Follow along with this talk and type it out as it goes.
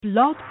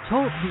Blog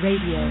Talk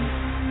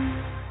Radio.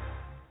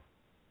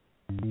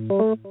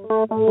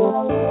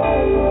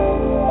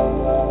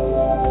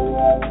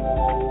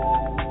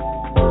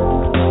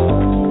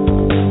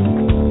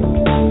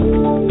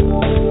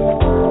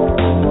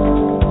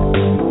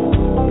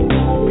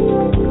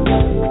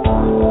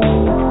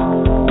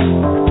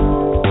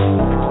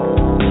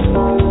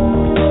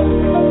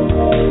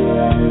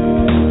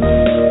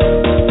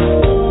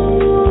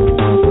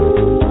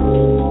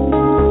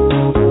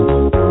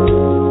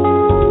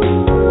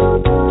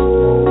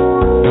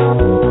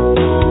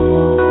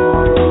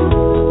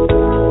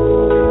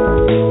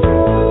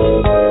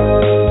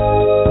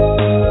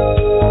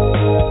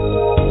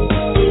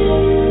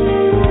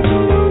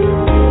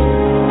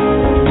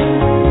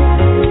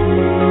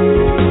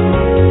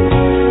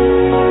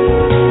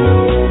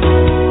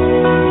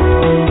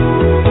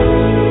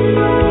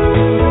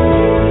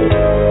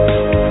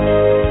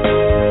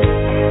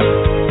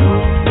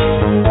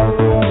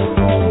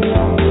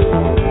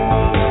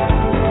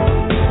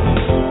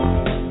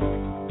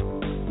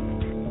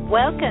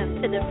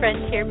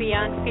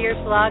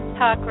 Blog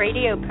Talk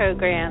radio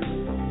program.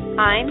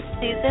 I'm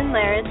Susan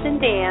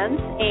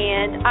Larison-Dans,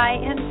 and I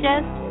am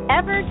just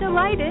ever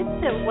delighted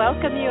to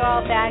welcome you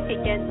all back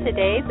again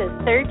today, the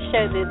third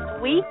show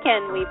this week,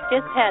 and we've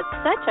just had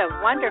such a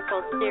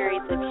wonderful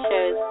series of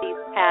shows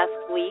these past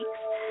weeks,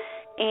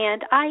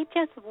 and I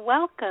just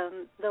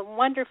welcome the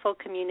wonderful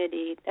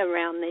community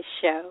around this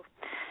show.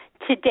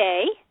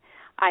 Today,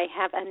 I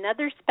have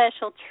another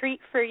special treat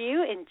for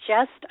you in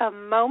just a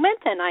moment,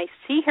 and I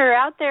see her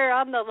out there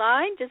on the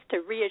line just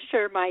to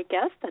reassure my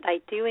guests that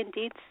I do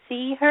indeed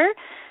see her.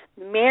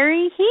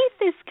 Mary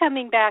Heath is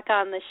coming back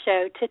on the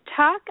show to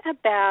talk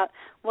about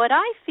what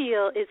I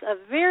feel is a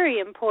very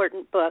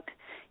important book,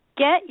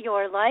 Get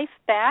Your Life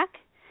Back,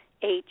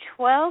 a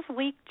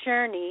 12-week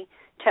journey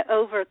to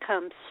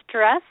overcome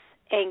stress,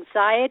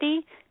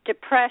 anxiety,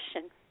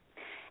 depression.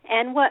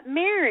 And what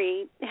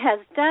Mary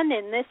has done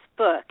in this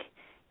book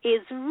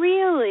is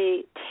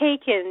really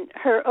taken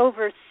her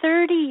over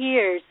 30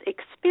 years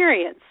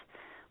experience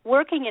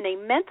working in a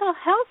mental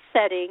health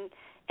setting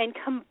and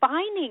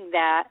combining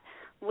that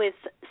with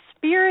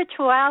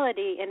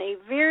spirituality in a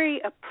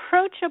very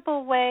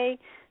approachable way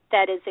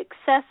that is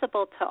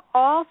accessible to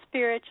all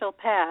spiritual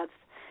paths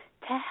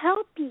to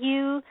help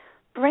you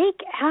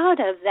break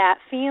out of that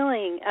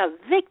feeling of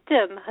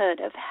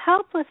victimhood, of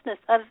helplessness,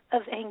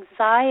 of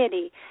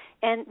anxiety.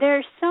 And there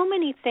are so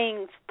many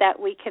things that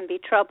we can be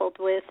troubled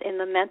with in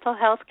the mental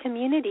health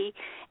community,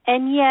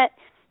 and yet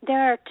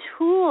there are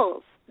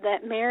tools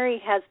that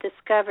Mary has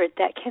discovered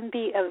that can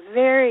be a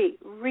very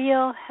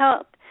real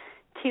help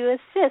to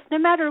assist, no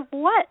matter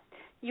what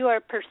you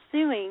are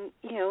pursuing,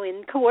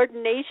 in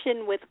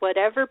coordination with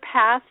whatever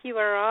path you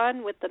are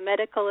on with the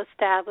medical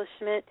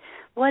establishment,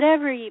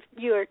 whatever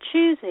you are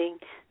choosing.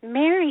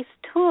 Mary's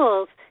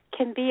tools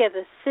can be of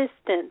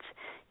assistance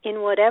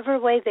in whatever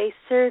way they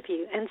serve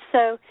you. And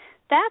so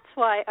that's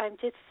why I'm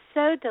just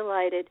so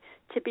delighted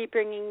to be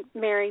bringing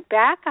Mary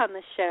back on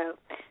the show.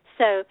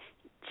 So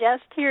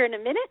just here in a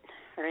minute,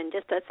 or in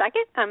just a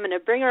second, I'm going to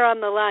bring her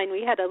on the line.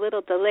 We had a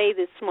little delay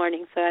this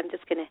morning, so I'm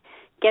just going to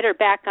get her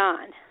back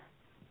on.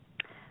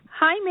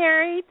 Hi,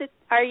 Mary.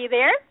 Are you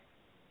there?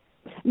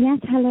 Yes,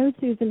 hello,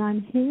 Susan.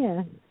 I'm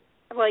here.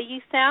 Well, you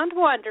sound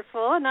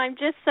wonderful, and I'm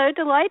just so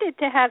delighted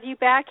to have you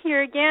back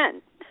here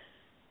again.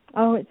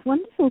 Oh, it's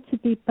wonderful to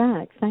be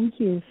back. Thank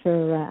you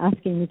for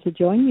asking me to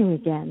join you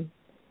again.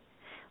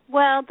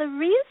 Well, the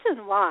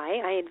reason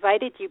why I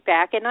invited you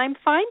back, and I'm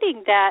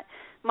finding that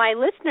my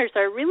listeners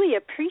are really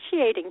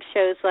appreciating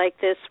shows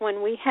like this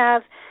when we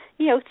have,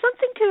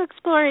 something to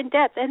explore in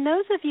depth. And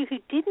those of you who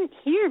didn't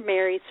hear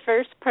Mary's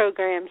first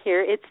program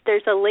here,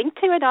 there's a link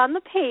to it on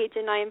the page,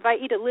 and I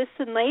invite you to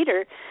listen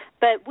later.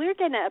 But we're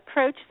going to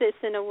approach this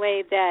in a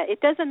way that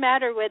it doesn't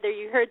matter whether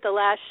you heard the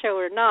last show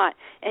or not,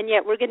 and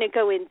yet we're going to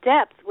go in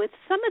depth with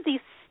some of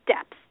these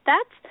steps.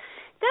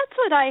 That's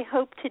what I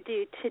hope to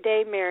do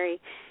today, Mary,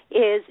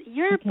 is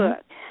your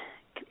book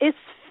is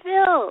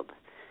filled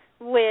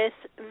with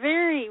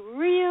very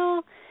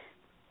real,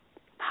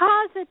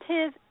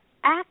 positive,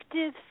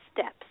 active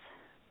steps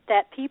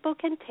that people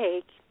can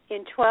take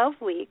in 12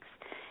 weeks.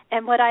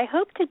 And what I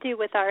hope to do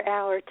with our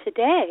hour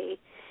today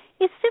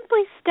is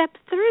simply step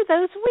through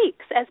those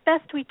weeks as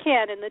best we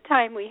can in the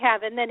time we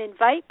have, and then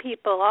invite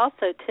people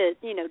also to,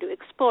 to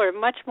explore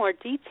much more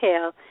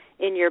detail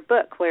in your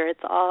book where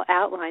it's all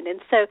outlined. And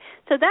so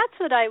that's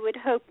what I would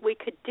hope we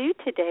could do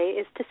today,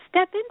 is to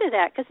step into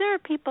that, because there are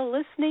people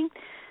listening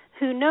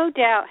who no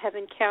doubt have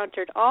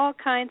encountered all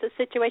kinds of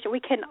situations. We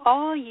can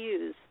all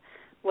use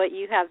what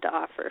you have to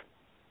offer.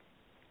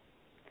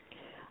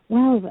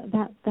 Well,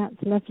 that's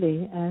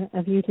lovely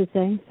of you to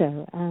say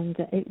so, and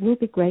it will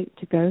be great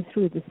to go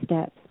through the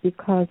steps,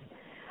 because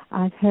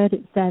I've heard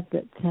it said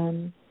that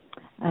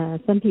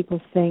some people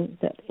think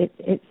that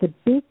it's a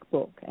big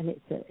book and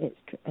it's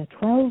a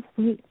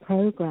 12-week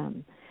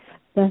program,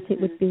 but it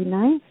would be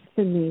nice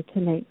for me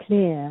to make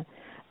clear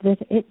that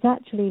it's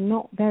actually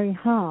not very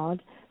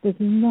hard. There's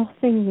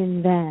nothing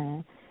in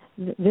there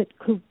that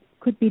could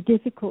could be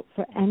difficult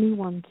for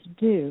anyone to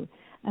do.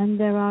 And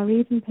there are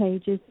even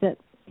pages that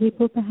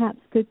people perhaps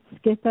could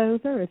skip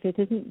over if it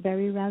isn't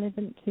very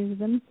relevant to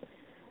them.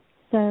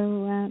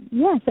 So,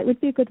 yes, it would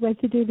be a good way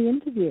to do the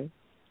interview.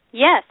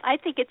 Yes, I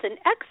think it's an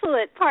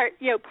excellent part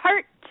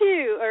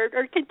 2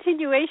 or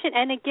continuation.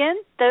 And again,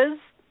 those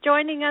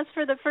joining us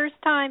for the first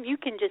time, you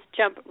can just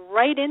jump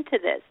right into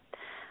this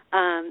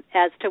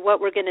as to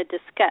what we're going to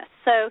discuss.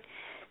 So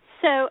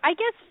I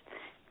guess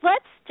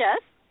let's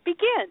just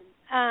begin.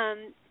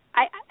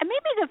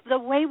 Maybe the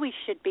way we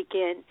should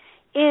begin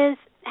is,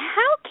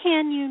 how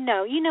can you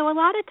know? A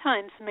lot of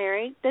times,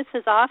 Mary, this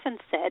is often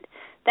said,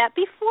 that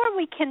before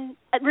we can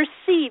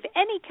receive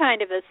any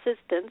kind of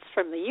assistance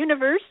from the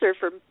universe or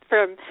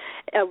from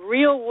a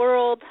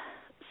real-world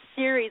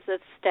series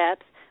of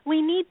steps,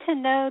 we need to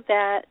know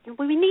that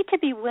we need to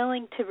be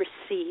willing to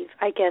receive,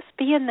 I guess,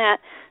 be in that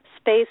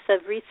space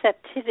of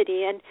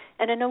receptivity and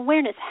an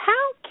awareness.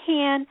 How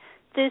can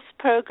this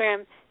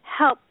program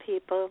help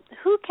people?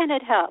 Who can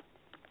it help?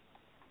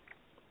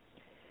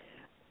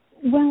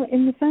 Well,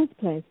 in the first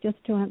place,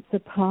 just to answer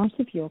part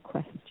of your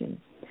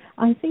question,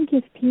 I think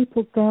if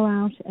people go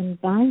out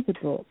and buy the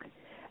book,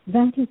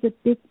 that is a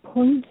big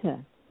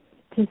pointer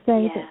to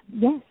say that,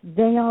 yes,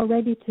 they are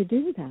ready to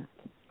do that.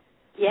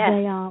 Yes.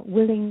 They are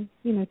willing,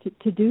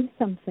 to do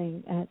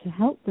something to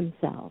help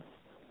themselves.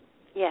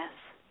 Yes.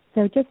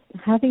 So just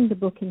having the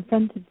book in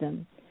front of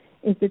them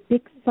is a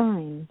big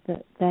sign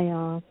that they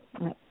are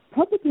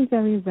probably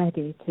very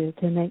ready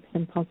to make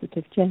some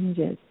positive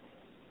changes.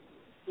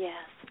 Yes.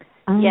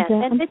 And, yes.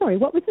 I'm sorry,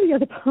 what was the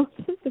other part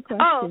of the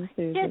question,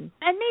 Susan?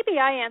 And maybe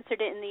I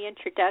answered it in the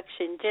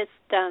introduction, just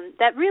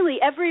that really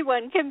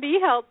everyone can be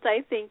helped,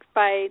 I think,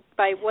 by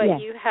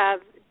what you have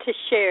to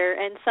share,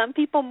 and some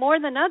people more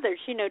than others,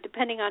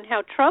 depending on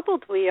how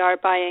troubled we are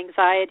by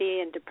anxiety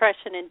and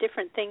depression and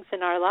different things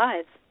in our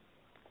lives.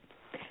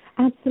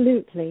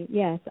 Absolutely,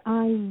 yes.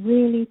 I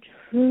really,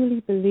 truly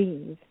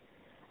believe,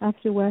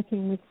 after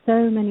working with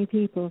so many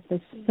people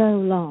for so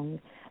long,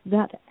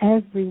 that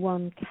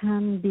everyone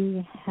can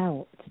be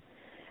helped.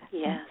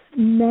 Yes.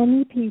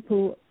 Many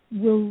people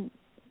will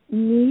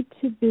need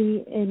to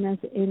be in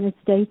a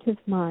state of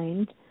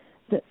mind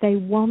that they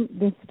want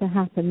this to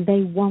happen.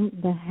 They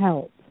want the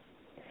help.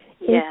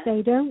 Yes. If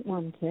they don't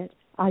want it,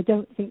 I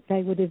don't think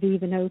they would have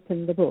even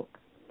opened the book.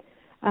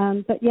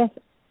 But yes,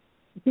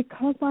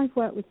 because I've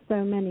worked with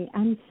so many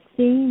and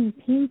seen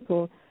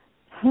people,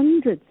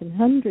 hundreds and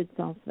hundreds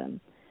of them,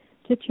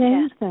 to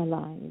change their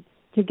lives,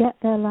 to get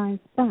their lives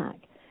back.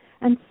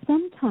 And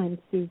sometimes,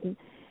 Susan,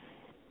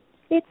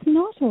 it's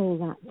not all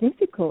that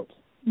difficult.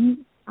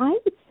 I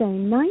would say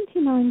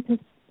 99%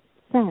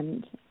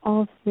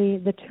 of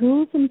the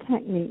tools and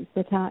techniques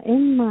that are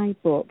in my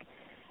book,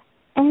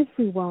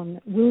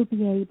 everyone will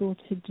be able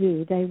to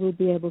do. They will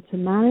be able to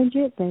manage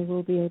it. They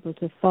will be able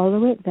to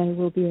follow it. They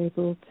will be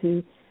able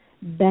to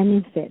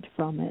benefit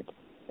from it.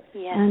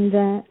 Yes.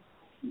 And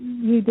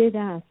you did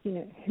ask,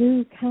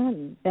 who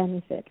can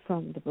benefit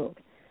from the book,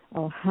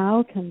 or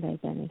how can they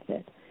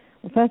benefit?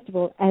 Well, first of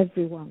all,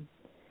 everyone,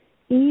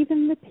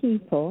 even the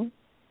people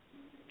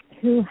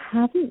who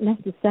haven't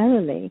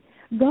necessarily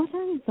got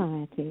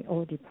anxiety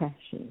or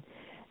depression.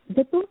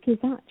 The book is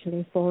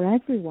actually for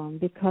everyone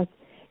because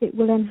it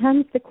will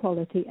enhance the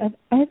quality of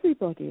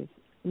everybody's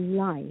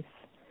life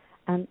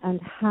and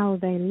how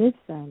they live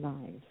their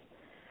lives.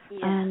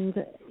 Yes. And,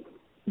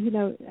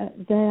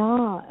 there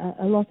are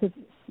a lot of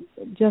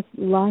just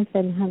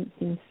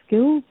life-enhancing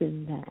skills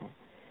in there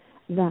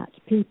that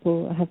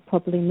people have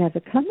probably never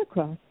come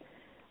across.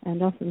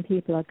 And often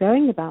people are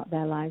going about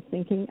their lives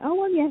thinking, oh,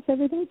 well, yes,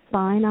 everything's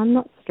fine. I'm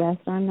not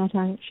stressed. I'm not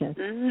anxious.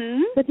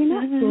 Mm-hmm. But in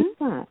actual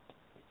fact,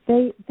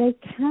 they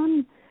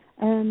can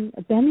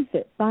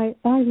benefit by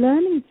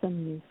learning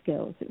some new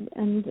skills.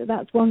 And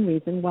that's one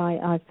reason why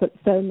I've put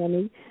so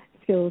many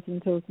skills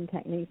and tools and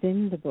techniques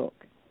in the book.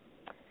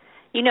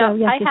 Yes,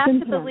 I have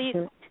to believe...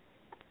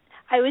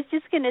 I was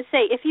just going to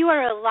say, if you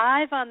are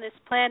alive on this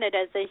planet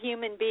as a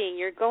human being,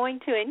 you're going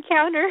to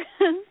encounter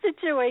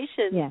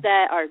situations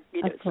that are,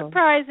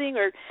 surprising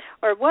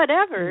or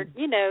whatever.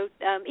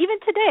 Even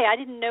today, I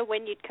didn't know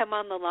when you'd come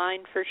on the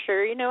line for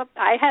sure.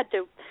 I had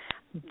to.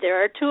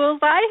 There are tools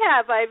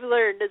I've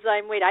learned as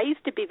I'm waiting. I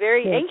used to be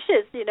very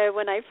anxious,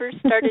 when I first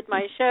started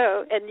my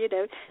show, and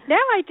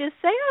now I just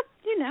say,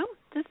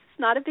 this is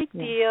not a big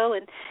deal,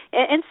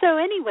 and so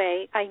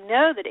anyway, I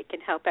know that it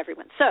can help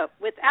everyone. So,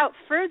 without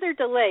further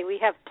delay, we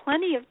have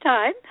plenty of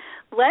time.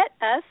 Let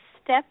us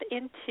step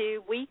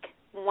into week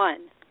 1,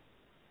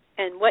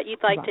 and what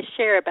you'd like to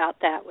share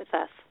about that with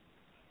us.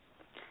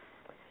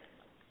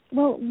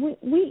 Well,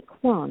 week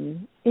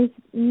 1 is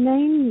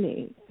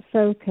mainly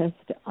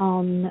focused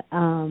on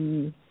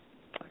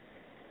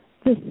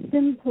the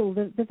simple,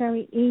 the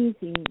very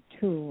easy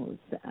tools,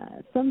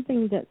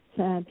 something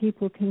that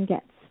people can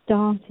get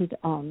started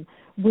on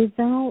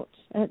without,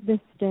 at this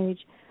stage,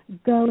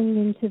 going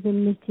into the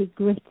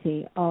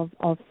nitty-gritty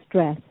of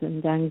stress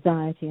and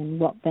anxiety and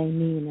what they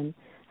mean and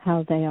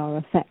how they are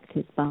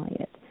affected by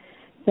it.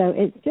 So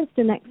it's just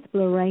an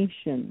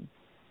exploration.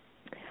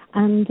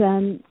 And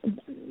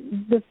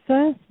the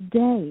first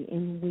day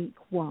in week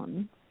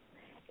 1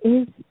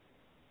 is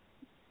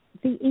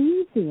the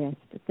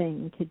easiest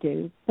thing to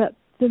do, but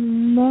the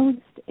most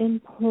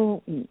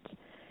important.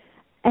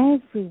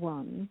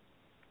 Everyone,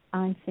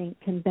 I think,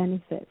 can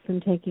benefit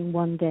from taking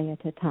one day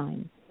at a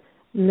time,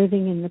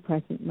 living in the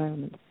present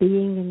moment,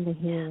 being in the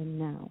here and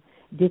now,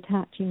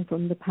 detaching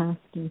from the past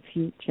and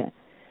future.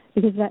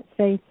 Because let's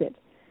face it,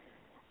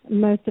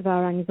 most of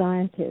our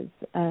anxieties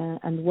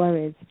and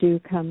worries do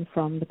come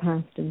from the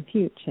past and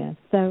future.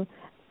 So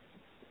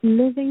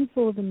living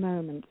for the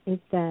moment is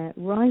there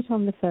right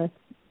on the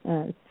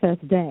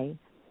first day.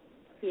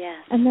 Yes.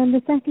 And then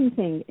the second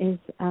thing is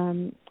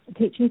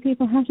teaching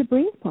people how to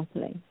breathe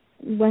properly.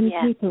 When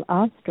people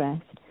are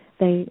stressed,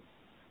 they,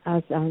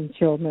 as I'm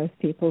sure most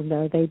people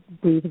know, they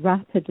breathe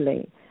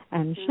rapidly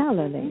and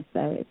shallowly.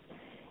 So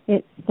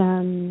it's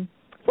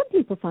some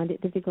people find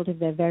it difficult if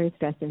they're very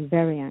stressed and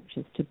very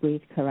anxious to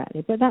breathe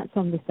correctly, but that's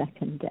on the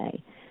second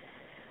day.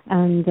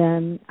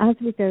 And as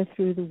we go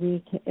through the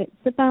week, it's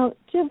about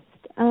just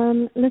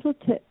little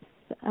tips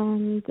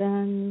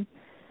and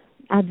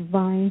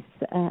advice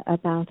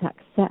about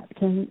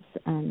acceptance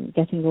and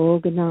getting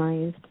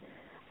organized,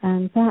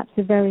 and perhaps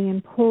a very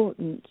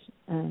important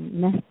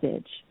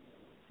message,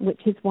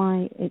 which is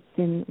why it's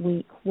in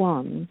week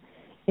 1,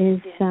 is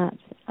that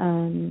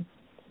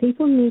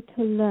people need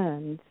to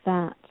learn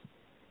that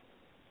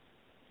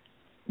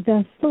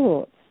their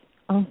thoughts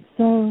are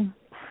so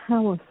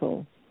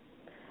powerful.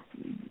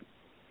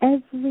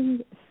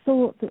 Every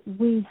thought that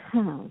we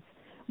have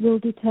will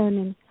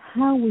determine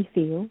how we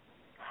feel,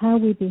 how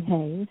we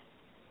behave,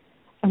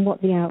 and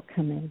what the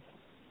outcome is.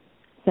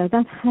 So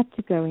that had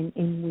to go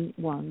in week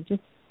 1,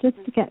 just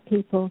to get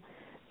people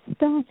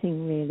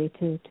starting really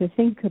to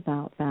think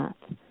about that.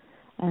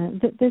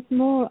 That there's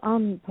more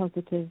on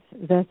positive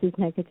versus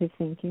negative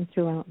thinking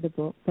throughout the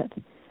book, but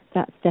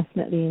that's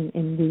definitely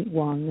in week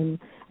 1,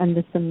 and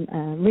there's some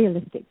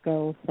realistic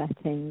goal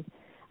settings,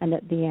 and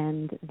at the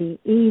end, the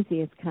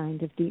easiest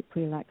kind of deep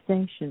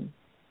relaxation.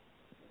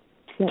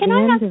 So Can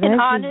I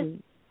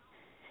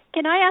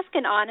ask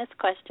an honest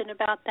question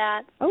about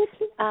that? Oh,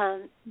 please.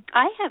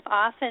 I have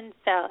often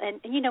felt,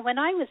 and when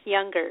I was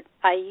younger,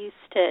 I used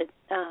to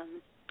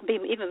be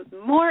even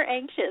more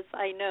anxious.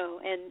 I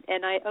know,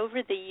 and I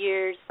over the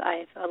years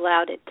I've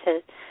allowed it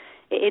to.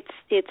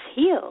 It's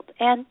healed,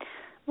 and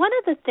one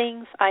of the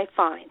things I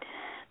find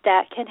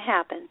that can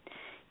happen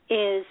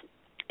is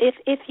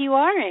if you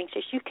are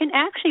anxious, you can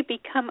actually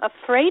become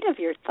afraid of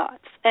your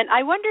thoughts. And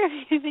I wonder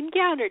if you've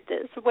encountered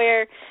this,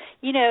 where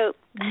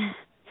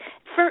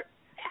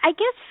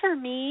for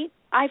me,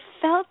 I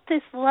felt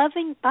this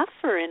loving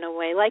buffer in a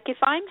way. Like if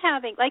I'm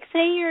having, like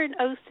say you're an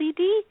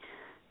OCD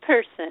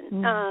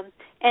person,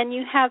 and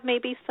you have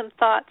maybe some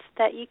thoughts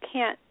that you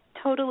can't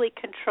totally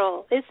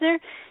control. Is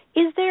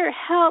there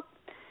help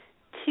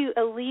to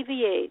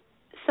alleviate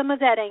some of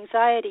that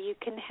anxiety you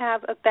can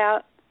have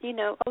about,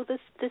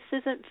 this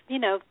isn't,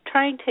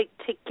 trying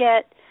to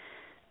get,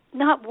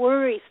 not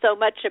worry so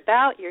much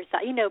about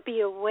yourself, be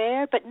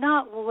aware, but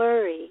not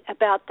worry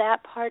about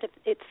that part of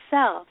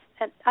itself.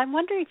 And I'm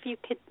wondering if you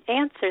could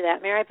answer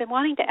that, Mary. I've been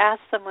wanting to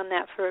ask someone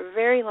that for a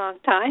very long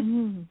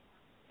time.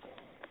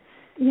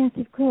 Yes,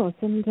 of course.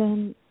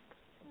 And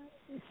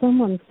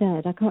someone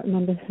said, I can't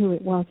remember who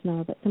it was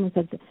now, but someone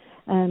said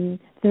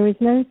there is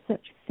no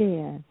such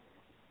fear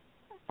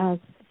as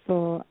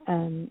for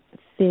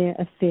fear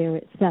of fear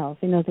itself.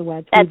 In other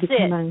words, we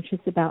become anxious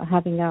about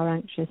having our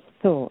anxious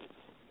thoughts.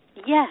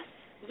 Yes.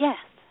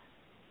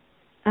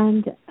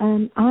 And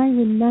I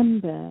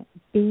remember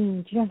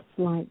being just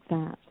like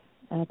that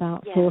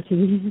about 40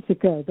 years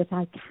ago, but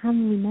I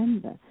can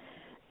remember.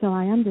 So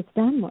I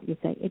understand what you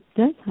say. It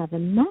does have a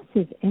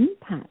massive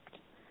impact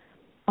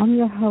on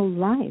your whole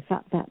life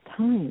at that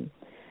time.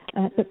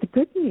 But the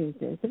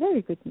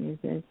very good news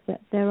is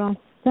that there are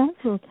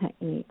several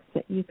techniques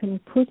that you can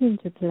put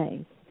into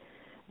place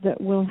that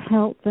will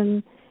help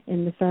them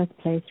in the first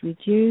place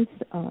reduce.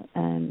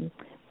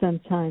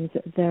 Sometimes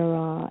there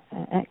are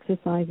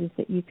exercises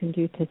that you can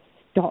do to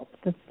stop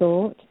the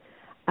thought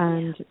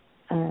and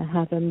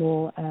have a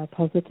more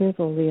positive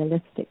or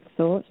realistic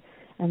thought.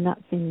 And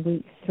that's in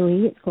week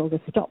 3. It's called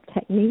the stop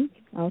technique.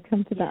 I'll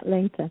come to that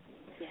later.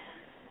 Yeah.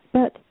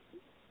 But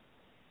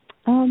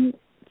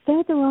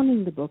further on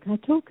in the book, I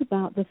talk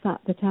about the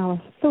fact that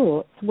our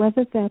thoughts,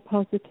 whether they're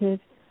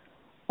positive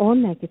or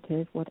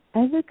negative,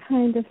 whatever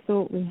kind of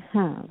thought we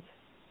have,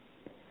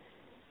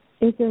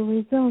 is a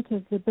result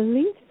of the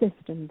belief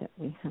system that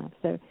we have.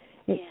 So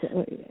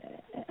it's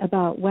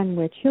about when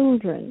we're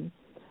children,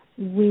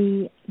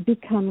 we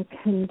become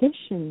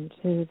conditioned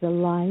to the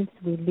lives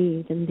we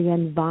lead and the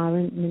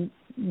environment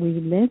we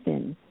live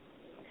in.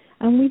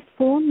 And we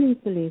form these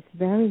beliefs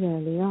very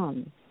early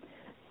on.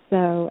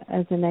 So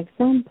as an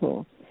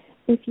example,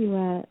 if you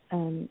were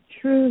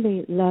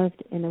truly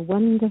loved in a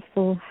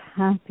wonderful,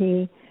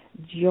 happy,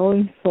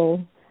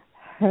 joyful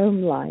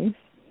home life,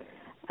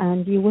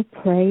 and you were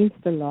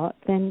praised a lot,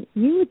 then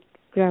you would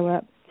grow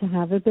up to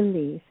have a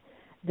belief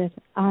that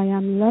I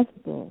am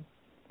lovable,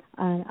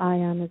 and I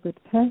am a good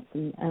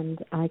person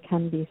and I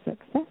can be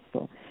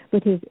successful.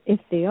 But if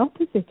the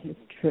opposite is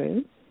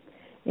true,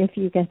 if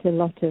you get a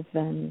lot of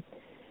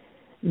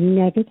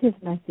negative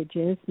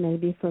messages,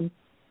 maybe from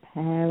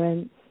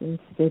parents and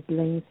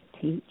siblings,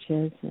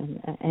 teachers, and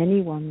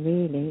anyone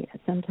really,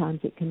 sometimes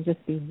it can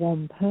just be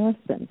one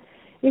person.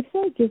 If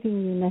they're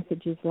giving you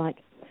messages like,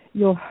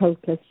 you're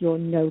hopeless, you're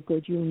no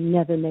good, you'll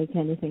never make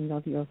anything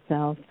of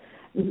yourself,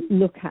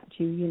 look at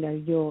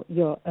you,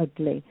 you're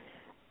ugly.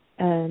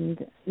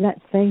 And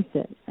let's face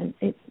it, and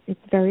it's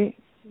very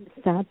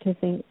sad to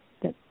think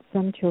that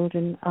some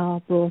children are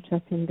brought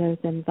up in those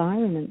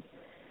environments.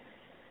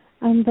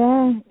 And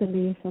their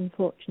belief,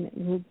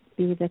 unfortunately, will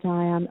be that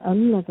I am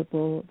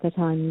unlovable, that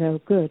I'm no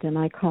good, and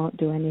I can't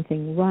do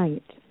anything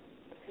right.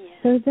 Yeah.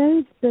 So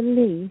those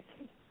beliefs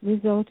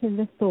result in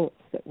the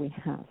thoughts that we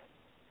have.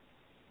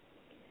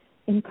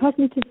 In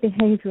cognitive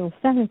behavioral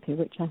therapy,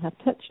 which I have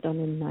touched on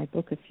in my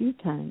book a few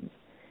times,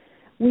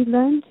 we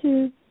learn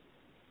to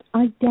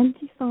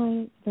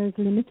identify those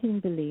limiting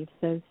beliefs,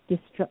 those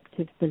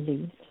destructive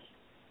beliefs,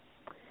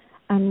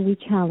 and we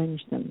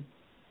challenge them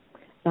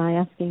by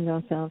asking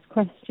ourselves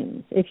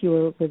questions. If you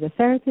were with a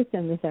therapist,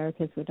 then the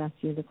therapist would ask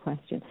you the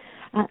question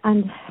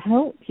and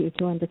help you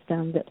to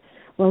understand that,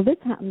 well, this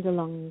happened a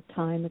long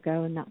time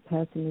ago and that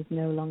person is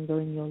no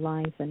longer in your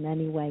life, and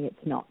anyway,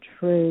 it's not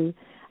true,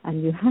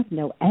 and you have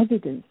no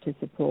evidence to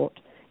support,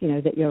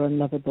 that you're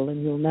unlovable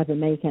and you'll never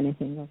make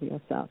anything of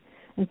yourself.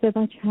 And so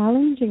by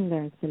challenging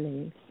those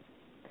beliefs,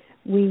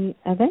 we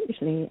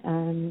eventually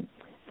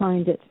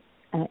find it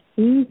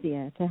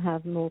easier to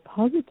have more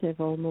positive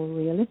or more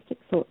realistic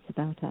thoughts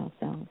about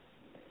ourselves.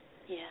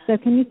 Yeah. So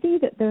can you see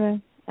that there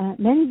are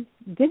many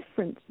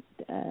different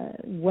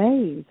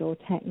ways or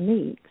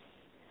techniques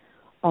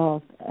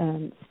of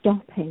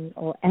stopping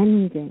or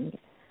ending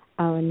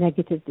our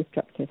negative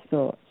destructive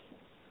thoughts?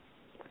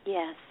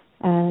 Yes.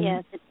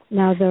 Yes.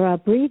 Now, there are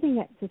breathing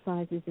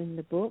exercises in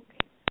the book.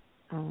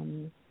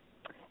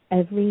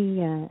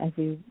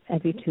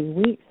 Every 2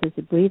 weeks there's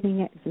a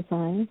breathing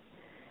exercise,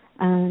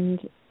 and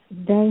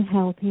they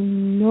help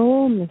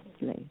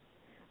enormously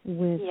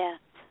with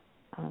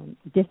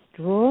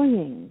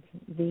destroying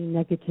the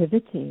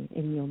negativity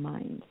in your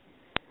mind.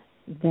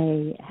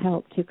 They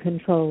help to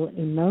control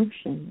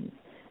emotions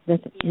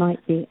that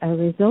might be a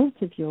result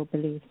of your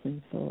beliefs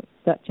and thoughts,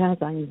 such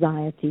as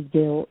anxiety,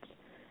 guilt,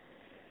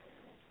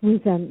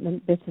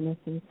 resentment, bitterness,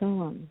 and so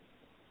on.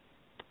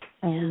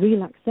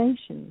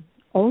 Relaxation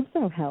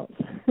also helps.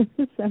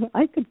 So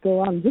I could go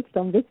on just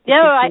on this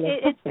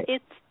particular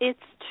topic. It's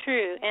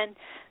true,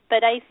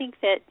 but I think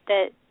that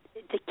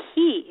the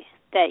key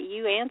that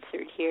you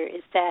answered here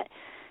is that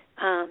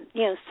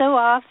so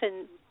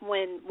often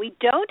when we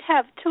don't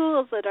have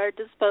tools at our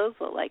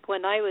disposal, like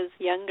when I was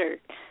younger,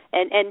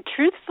 and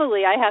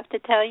truthfully, I have to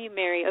tell you,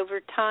 Mary, over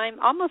time,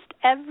 almost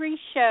every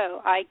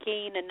show I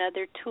gain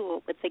another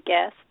tool with a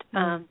guest.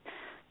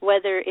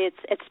 Whether it's,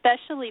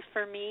 especially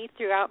for me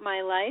throughout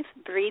my life,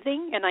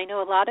 breathing, and I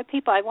know a lot of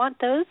people, I want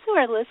those who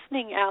are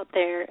listening out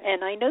there,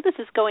 and I know this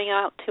is going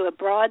out to a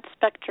broad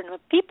spectrum of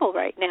people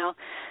right now.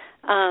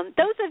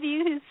 Those of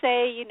you who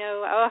say,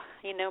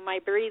 my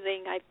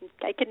breathing,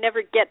 I can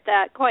never get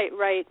that quite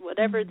right,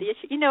 whatever the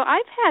issue.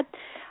 I've had,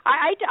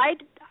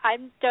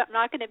 I'm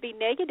not going to be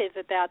negative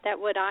about that.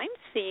 What I'm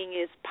seeing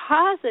is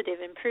positive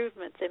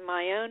improvements in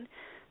my own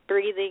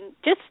breathing,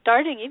 just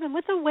starting even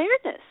with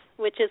awareness,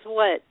 which is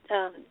what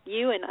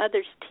you and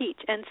others teach.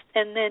 And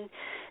then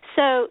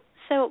so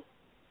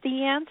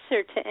the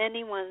answer to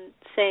anyone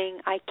saying,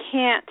 I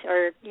can't,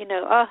 or,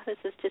 this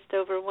is just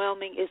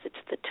overwhelming, is it's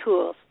the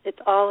tools. It's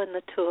all in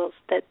the tools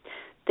that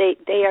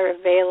they are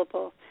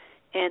available,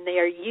 and they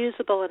are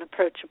usable and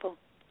approachable.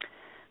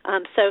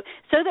 So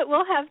that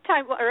we'll have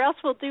time, or else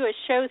we'll do a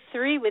show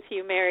 3 with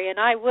you, Mary, and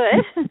I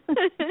would.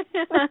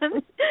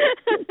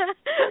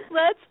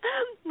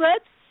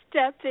 Let's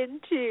step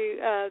into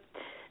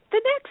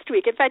the next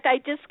week. In fact, I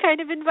just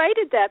kind of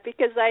invited that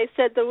because I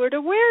said the word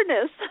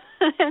awareness,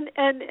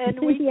 and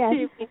week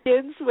 2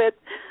 begins with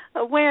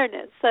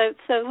awareness. So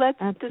let's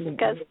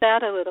discuss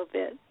that a little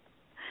bit.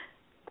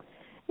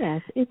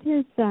 Yes, it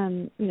is,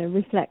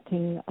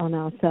 reflecting on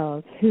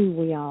ourselves, who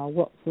we are,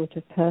 what sort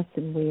of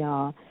person we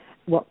are,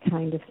 what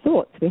kind of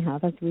thoughts we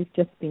have, as we've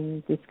just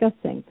been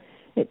discussing.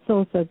 It's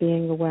also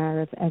being aware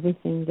of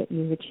everything that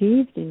you've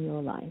achieved in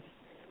your life.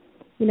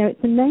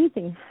 It's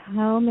amazing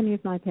how many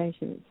of my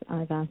patients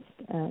I've asked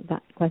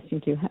that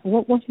question to.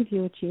 What have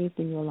you achieved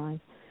in your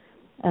life?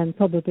 And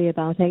probably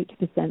about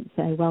 80%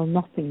 say, well,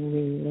 nothing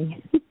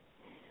really.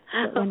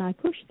 But when I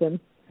push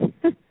them,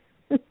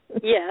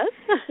 yes,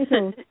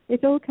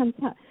 it all comes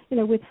out,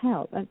 with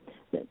help. And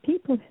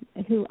people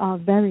who are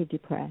very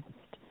depressed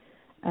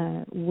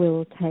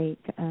will take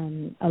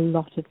a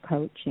lot of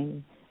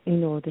coaching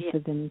in order for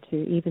them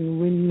to even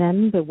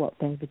remember what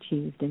they've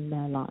achieved in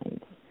their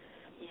lives.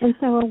 And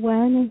so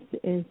awareness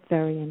is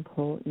very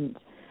important,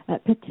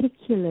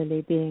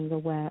 particularly being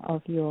aware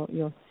of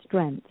your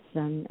strengths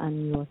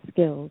and your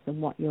skills and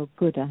what you're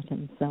good at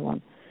and so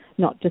on,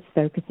 not just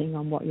focusing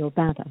on what you're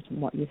bad at and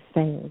what you've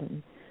failed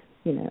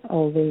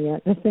all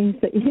the things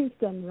that you've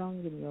done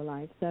wrong in your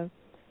life. So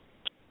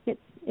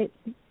it's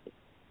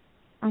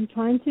I'm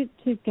trying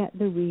to get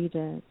the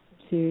reader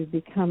to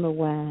become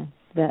aware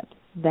that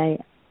they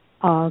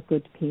are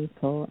good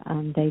people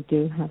and they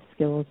do have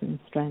skills and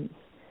strengths,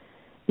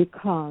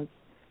 because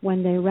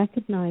when they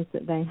recognize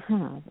that they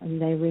have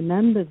and they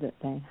remember that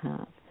they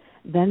have,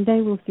 then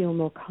they will feel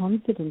more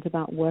confident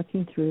about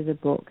working through the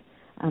book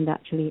and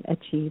actually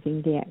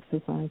achieving the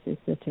exercises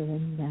that are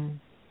in there.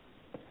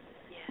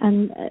 Yeah.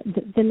 And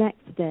the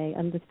next day,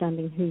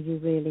 understanding who you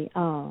really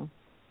are.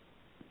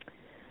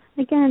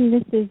 Again,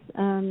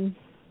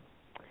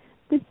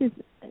 this is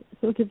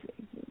sort of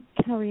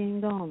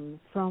carrying on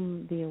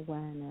from the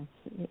awareness.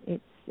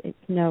 It's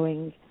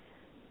knowing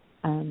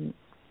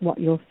what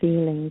your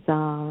feelings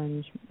are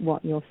and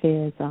what your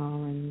fears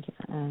are,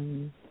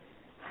 and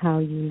how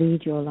you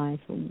lead your life,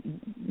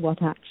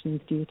 what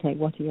actions do you take,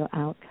 what are your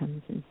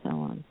outcomes, and so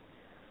on.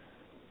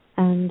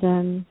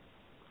 And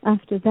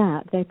after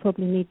that, they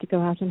probably need to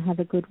go out and have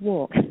a good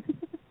walk.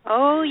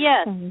 Oh,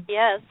 yes,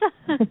 yes,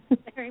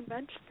 very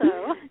much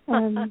so.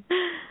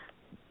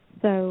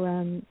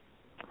 So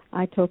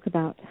I talk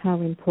about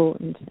how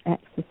important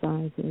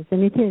exercise is,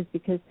 and it is,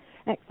 because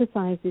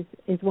exercise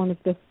is one of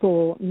the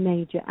 4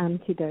 major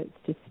antidotes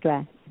to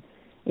stress.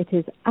 It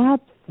is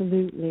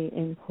absolutely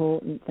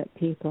important that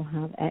people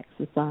have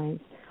exercise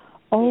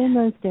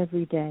almost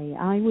every day.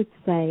 I would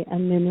say a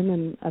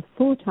minimum of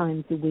 4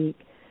 times a week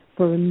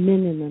for a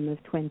minimum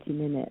of 20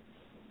 minutes.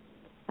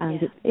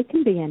 And it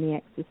can be any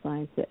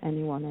exercise that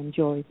anyone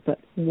enjoys, but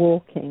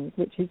walking,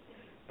 which is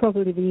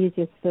probably the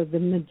easiest for the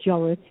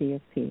majority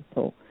of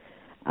people.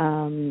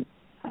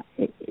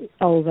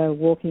 Although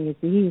walking is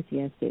the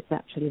easiest, it's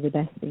actually the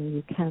best thing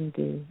you can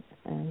do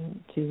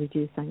to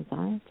reduce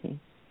anxiety.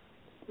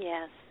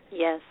 Yes.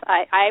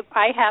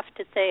 I have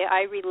to say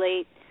I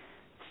relate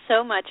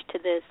so much to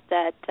this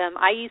that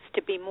I used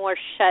to be more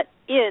shut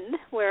in,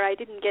 where I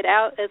didn't get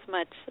out as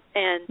much,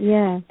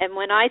 and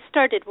when I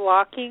started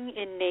walking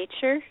in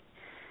nature,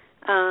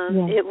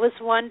 it was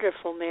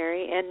wonderful,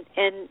 Mary,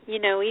 and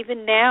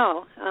even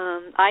now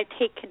I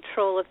take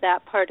control of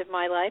that part of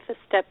my life a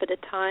step at a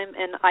time,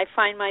 and I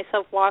find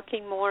myself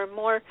walking more and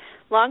more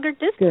longer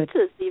distances.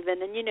 Good.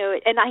 Even,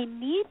 and I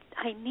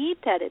need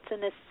that. It's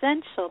an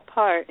essential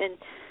part, and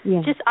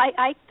just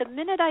I the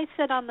minute I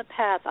sit on the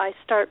path, I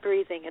start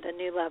breathing at a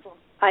new level.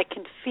 I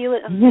can feel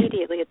it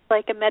immediately. It's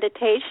like a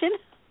meditation.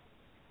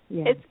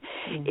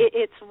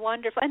 It's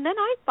wonderful. And then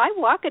I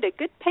walk at a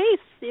good pace,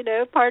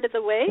 part of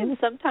the way, and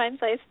sometimes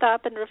I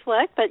stop and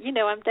reflect, but,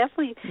 I'm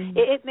definitely,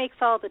 it makes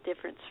all the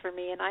difference for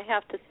me, and I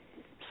have to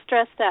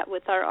stress that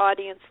with our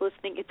audience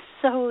listening. It's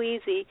so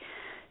easy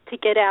to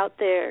get out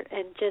there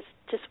and just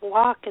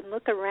walk and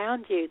look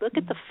around you. Look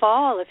at the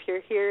fall if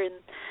you're here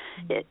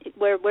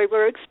where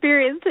we're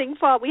experiencing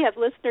fall. We have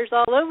listeners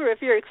all over.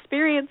 If you're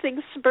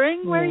experiencing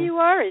spring where you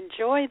are,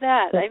 enjoy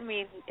that. I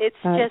mean, it's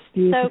just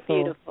beautiful. So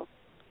beautiful.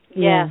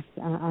 Yes,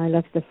 I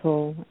love the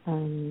fall.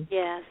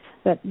 Yes.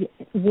 But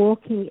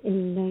walking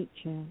in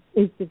nature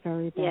is the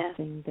very best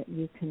thing that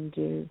you can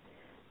do.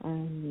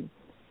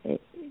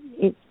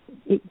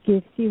 It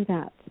gives you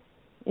that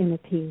inner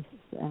peace.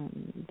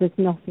 There's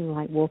nothing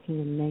like walking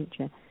in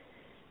nature.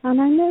 And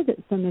I know that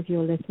some of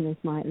your listeners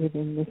might live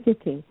in the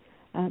city,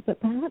 but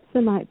perhaps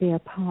there might be a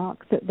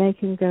park that they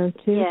can go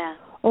to,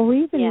 or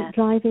even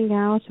driving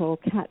out or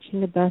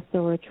catching a bus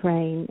or a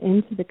train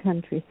into the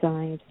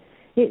countryside.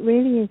 It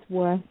really is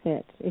worth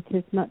it. It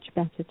is much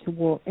better to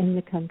walk in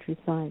the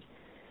countryside,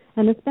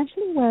 and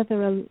especially where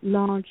there are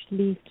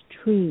large-leafed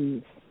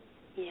trees,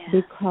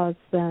 because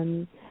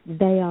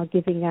they are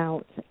giving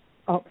out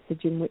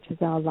oxygen, which is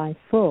our life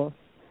force.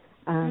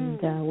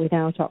 And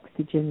without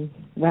oxygen,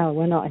 well,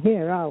 we're not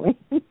here, are we?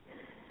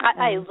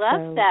 I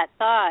love that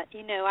thought.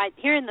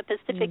 Here in the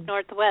Pacific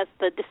Northwest,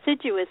 the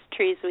deciduous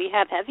trees we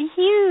have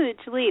huge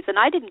leaves, and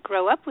I didn't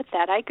grow up with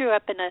that. I grew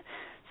up in a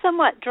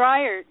somewhat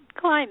drier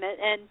climate,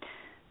 and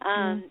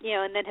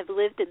and then have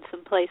lived in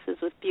some places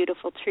with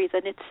beautiful trees.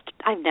 And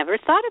I've never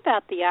thought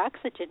about the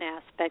oxygen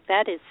aspect.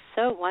 That is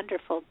so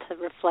wonderful to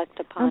reflect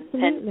upon.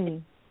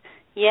 Absolutely.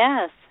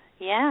 Yes.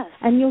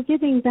 And you're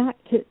giving back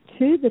to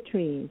the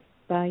trees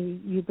by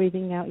you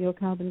breathing out your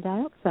carbon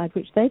dioxide,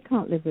 which they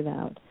can't live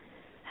without.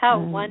 How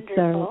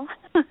wonderful.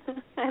 So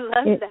I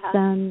love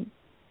that.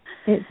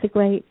 It's a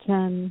great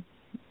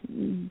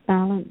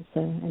balancer,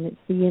 and it's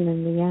the yin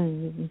and the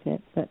yang, isn't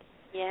it? But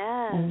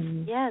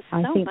yes,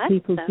 I so think much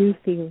people so. do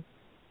feel.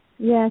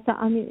 Yes,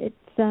 I mean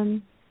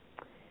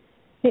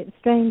it's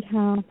strange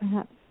how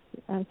perhaps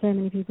so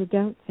many people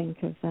don't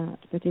think of that,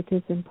 but it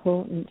is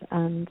important,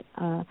 and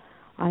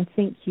I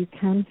think you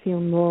can feel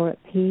more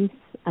at peace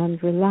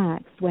and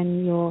relaxed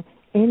when you're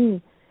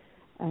in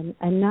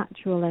a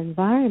natural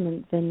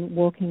environment than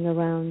walking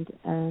around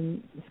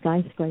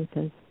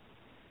skyscrapers.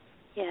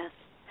 Yes.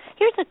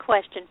 Here's a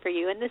question for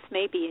you, and this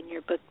may be in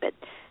your book, but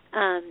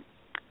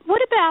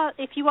what about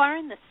if you are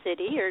in the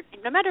city, or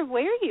no matter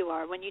where you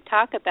are, when you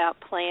talk about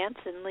plants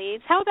and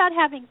leaves, how about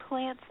having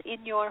plants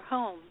in your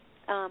home,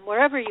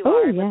 wherever you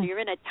are, whether you're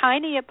in a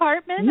tiny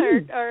apartment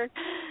or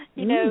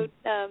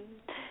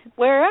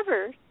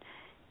wherever.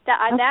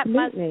 That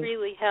must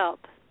really help.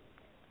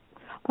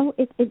 Oh,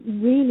 it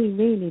really,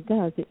 really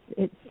does.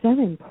 It's so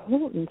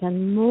important,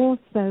 and more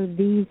so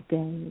these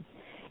days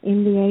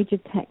in the age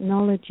of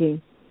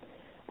technology.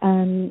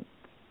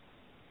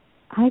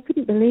 I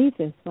couldn't believe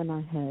this when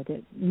I heard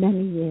it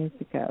many years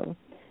ago,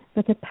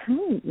 but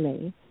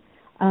apparently,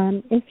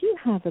 if you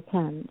have a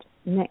plant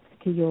next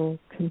to your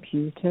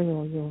computer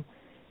or your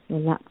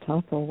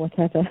laptop or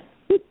whatever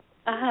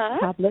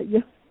tablet,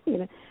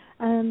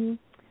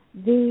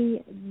 the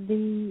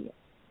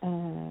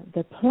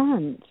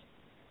plant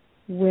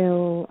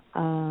will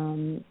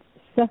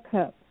suck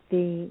up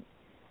the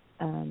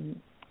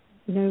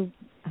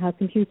how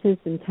computers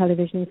and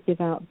televisions give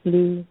out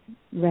blue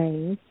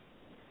rays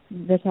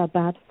that are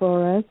bad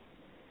for us.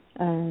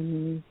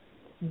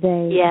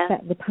 They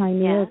affect the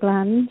pineal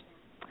gland.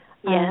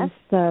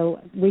 So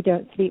we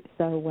don't sleep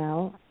so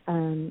well.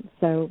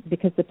 So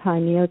because the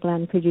pineal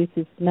gland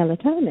produces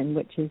melatonin,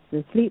 which is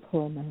the sleep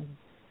hormone.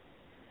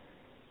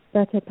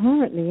 But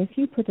apparently, if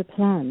you put a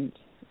plant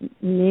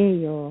near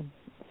your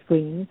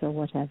screens or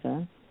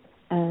whatever,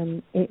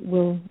 it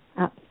will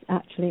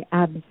actually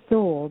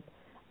absorb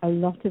a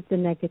lot of the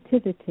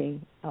negativity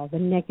or the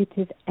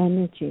negative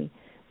energy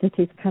that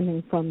is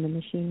coming from the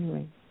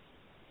machinery.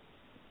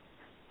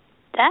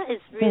 That is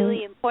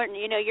really important.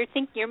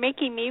 You're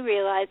making me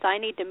realize I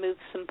need to move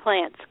some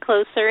plants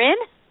closer in.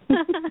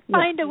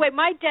 Find a way.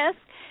 My desk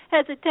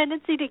has a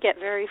tendency to get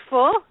very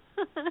full,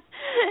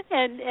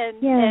 and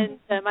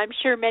I'm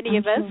sure many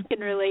of us can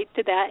relate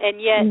to that. And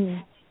yet,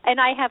 and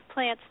I have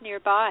plants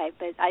nearby,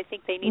 but I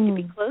think they need to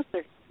be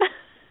closer.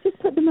 Just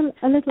put them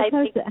a little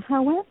closer.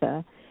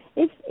 However,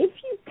 if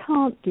you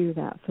can't do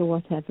that for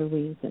whatever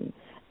reason,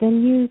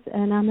 then use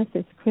an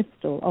amethyst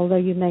crystal, although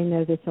you may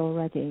know this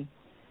already.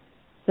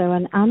 So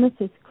an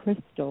amethyst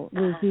crystal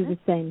will do the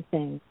same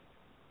thing.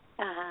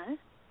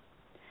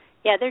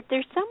 Yeah,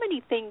 there's so many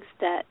things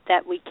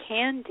that we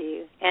can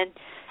do.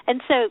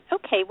 And so,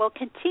 okay, well,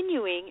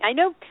 continuing, I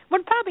know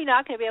we're probably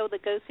not going to be able to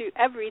go through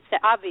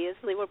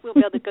obviously, we'll be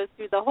able to go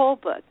through the whole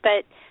book,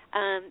 but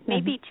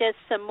maybe just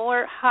some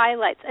more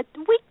highlights.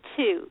 Week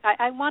 2,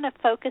 I want to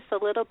focus a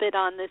little bit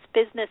on this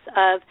business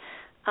of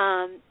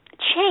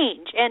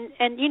change and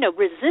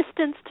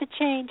resistance to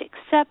change,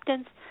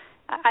 acceptance.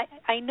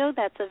 I know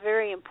that's a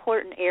very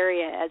important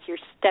area as you're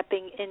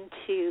stepping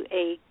into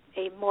a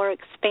more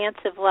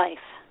expansive life.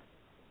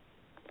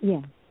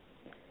 Yeah.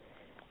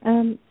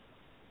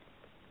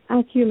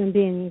 As human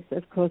beings,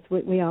 of course,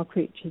 we are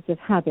creatures of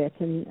habit,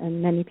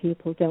 and many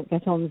people don't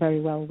get on very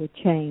well with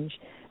change.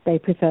 They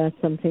prefer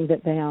something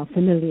that they are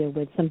familiar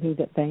with, something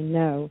that they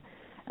know.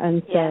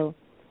 And so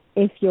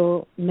if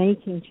you're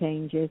making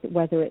changes,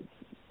 whether it's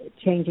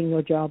changing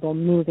your job or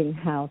moving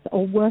house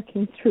or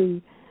working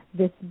through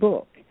this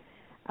book,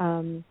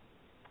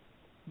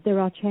 there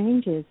are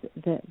changes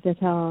that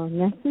are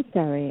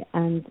necessary.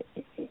 And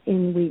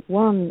in week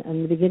 1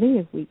 and the beginning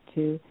of week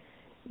 2,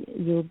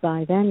 you'll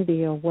by then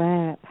be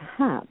aware,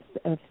 perhaps,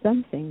 of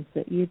some things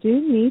that you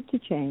do need to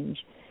change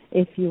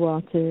if you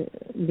are to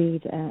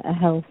lead a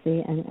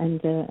healthy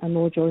and a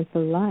more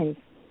joyful life.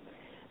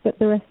 But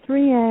there are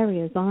 3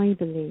 areas, I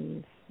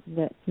believe,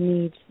 that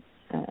need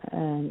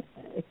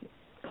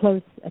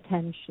close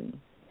attention.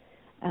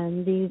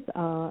 And these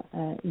are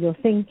your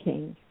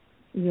thinking,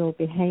 your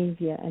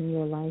behavior, and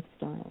your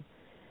lifestyle.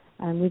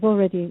 And we've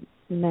already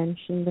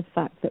mentioned the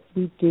fact that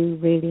we do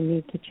really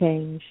need to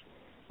change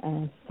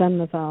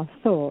some of our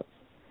thoughts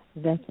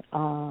that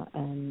are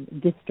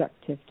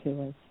destructive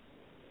to us.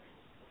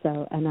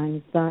 So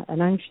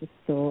an anxious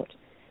thought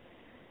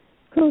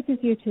causes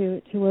you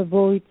to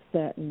avoid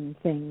certain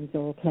things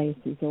or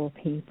places or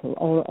people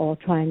or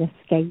try and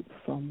escape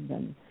from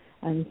them.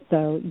 And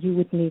so you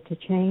would need to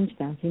change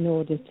that in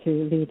order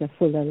to lead a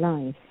fuller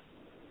life.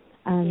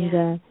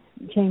 And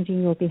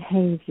changing your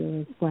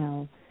behavior as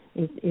well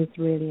is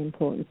really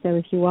important. So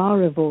if you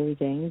are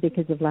avoiding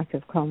because of lack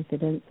of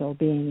confidence or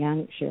being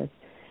anxious,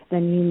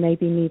 then you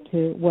maybe need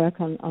to work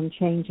on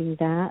changing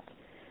that.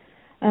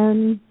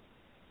 And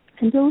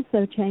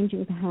also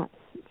changing perhaps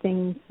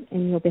things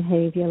in your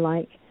behavior,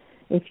 like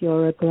if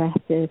you're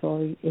aggressive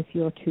or if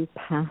you're too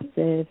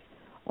passive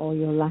or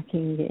you're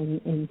lacking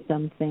in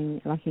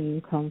something, lacking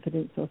in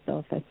confidence or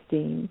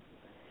self-esteem.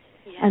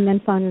 And then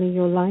finally,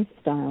 your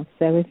lifestyle.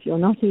 So if you're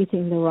not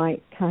eating the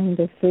right kind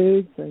of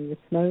foods, or you're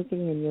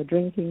smoking and you're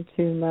drinking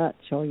too much,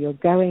 or you're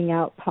going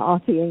out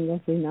partying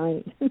every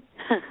night,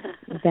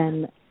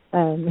 then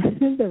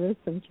there are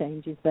some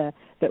changes there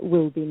that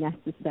will be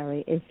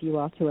necessary if you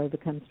are to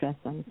overcome stress,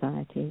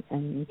 anxiety,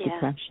 and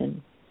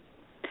depression.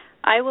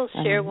 I will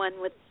share one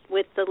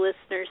with the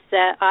listeners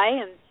that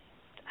I am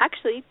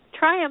actually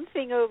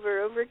triumphing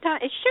over time.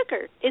 It's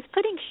sugar. It's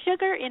putting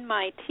sugar in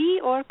my tea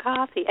or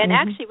coffee. And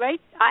actually,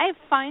 I have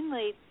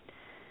finally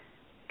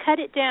cut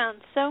it down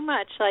so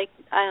much. Like,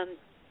 I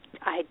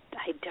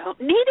don't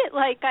need it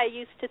like I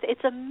used to.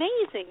 It's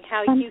amazing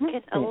how you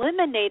can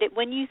eliminate it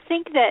when you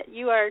think that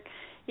you are,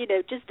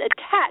 just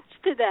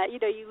attached to that. You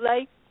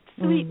like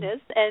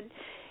sweetness, and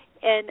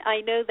And I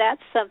know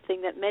that's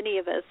something that many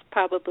of us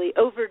probably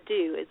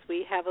overdo, is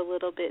we have a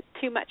little bit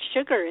too much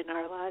sugar in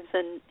our lives,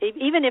 and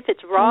even if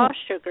it's raw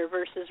sugar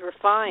versus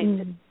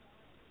refined.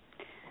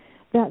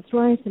 That's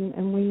right,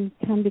 and we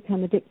can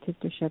become addicted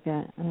to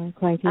sugar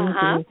quite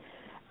easily.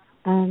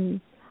 I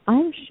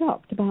was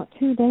shocked about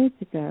 2 days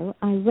ago.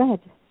 I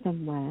read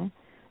somewhere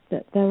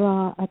that there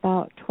are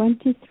about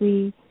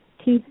 23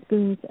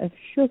 teaspoons of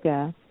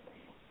sugar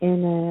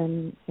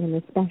in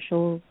a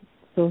special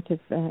sort of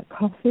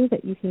coffee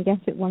that you can get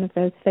at one of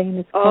those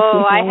famous coffee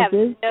houses. Oh, I have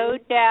no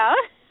doubt.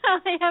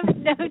 I have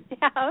no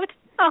doubt.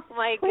 Oh,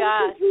 my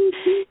gosh.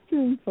 23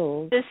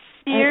 teaspoonfuls. The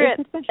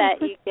syrup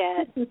that you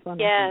get. One,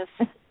 yes.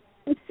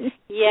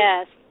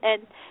 Yes.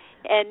 And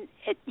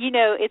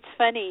it's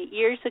funny.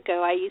 Years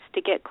ago, I used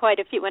to get quite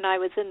a few when I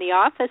was in the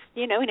office.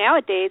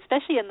 Nowadays,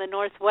 especially in the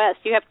Northwest,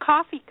 you have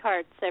coffee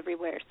carts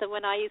everywhere. So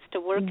when I used to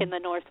work in the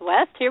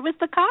Northwest, here was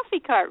the coffee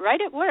cart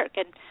right at work,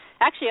 and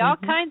actually all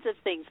kinds of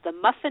things, the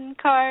muffin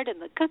cart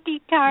and the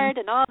cookie cart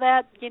and all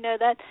that.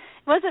 That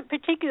wasn't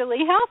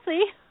particularly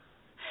healthy.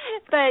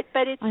 But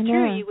it's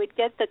true. You would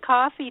get the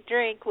coffee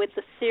drink with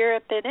the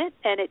syrup in it,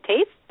 and it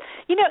tastes.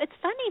 It's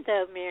funny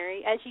though,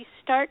 Mary. As you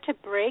start to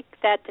break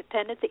that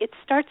dependency, it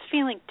starts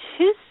feeling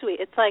too sweet.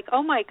 It's like,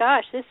 oh my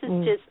gosh, this is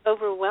just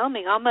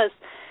overwhelming. Almost,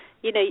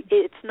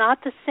 it's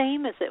not the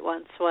same as it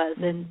once was,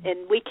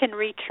 and we can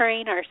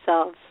retrain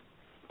ourselves.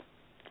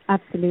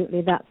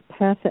 Absolutely, that's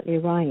perfectly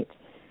right.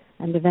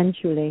 And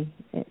eventually,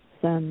 it's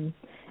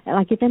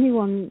like if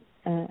anyone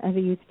ever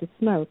used to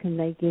smoke and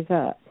they give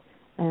up.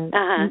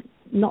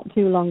 Not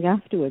too long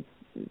afterwards,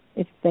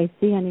 if they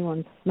see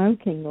anyone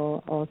smoking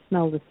or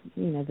smell the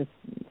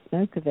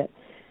smoke of it,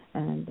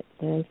 and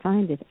they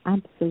find it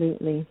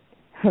absolutely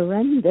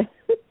horrendous.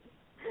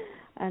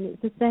 And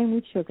it's the same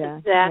with sugar.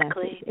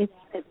 Exactly. Yes,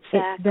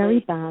 it's very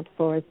bad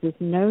for us. There's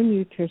no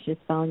nutritious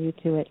value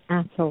to it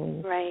at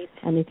all. Right.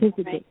 And it is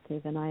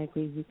addictive. And I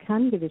agree, you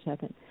can give it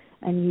up,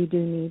 and you do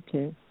need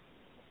to,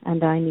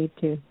 and I need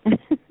to.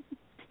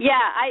 Yeah,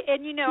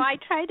 I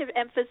try to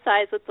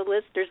emphasize with the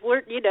listeners,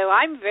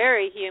 I'm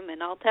very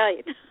human, I'll tell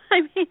you.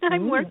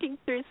 I'm working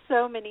through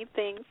so many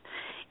things,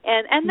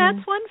 and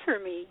that's one for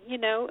me.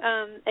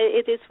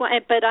 It is one,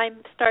 but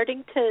I'm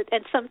starting to,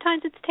 and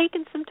sometimes it's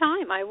taken some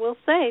time, I will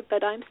say,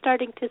 but I'm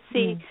starting to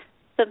see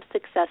some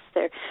success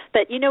there.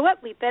 But you know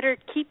what? We better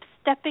keep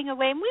stepping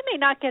away, and we may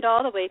not get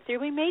all the way through.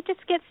 We may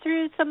just get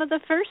through some of the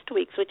first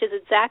weeks, which is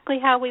exactly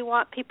how we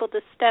want people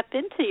to step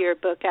into your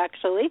book,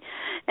 actually.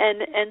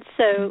 And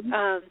so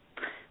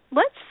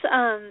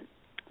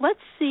let's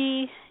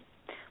see.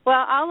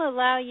 Well, I'll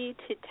allow you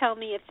to tell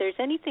me if there's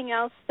anything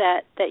else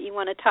that you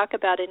want to talk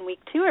about in week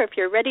 2, or if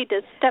you're ready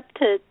to step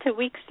to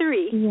week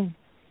 3. Yeah.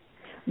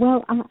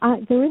 Well,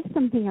 there is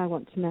something I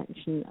want to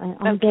mention.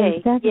 On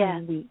day 7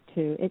 in week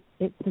 2,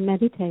 it's a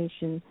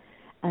meditation,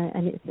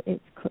 and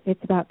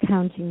it's about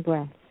counting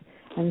breaths.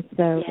 And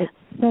so it's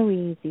so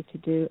easy to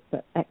do,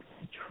 but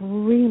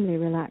extremely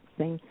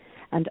relaxing.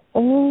 And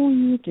all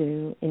you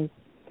do is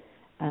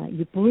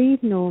you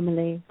breathe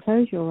normally,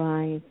 close your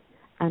eyes,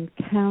 and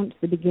count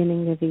the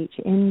beginning of each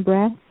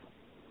in-breath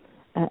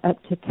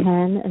up to 10,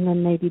 and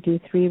then maybe do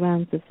 3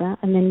 rounds of that.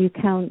 And then you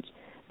count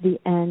the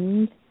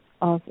end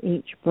of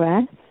each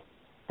breath,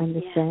 and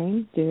the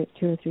same, do it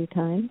 2 or 3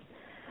 times.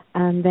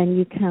 And then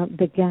you count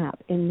the gap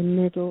in the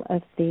middle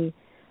of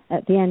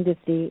at the end of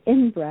the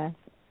in-breath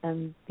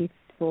and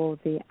before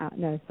the out,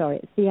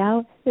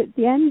 it's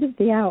the end of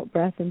the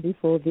out-breath and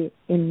before the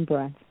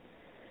in-breath.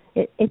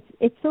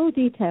 It's all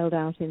detailed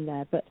out in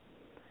there, but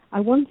I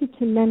wanted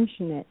to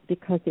mention it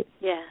because it's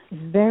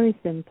very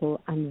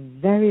simple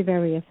and very,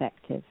 very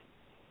effective.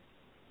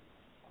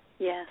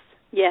 Yes.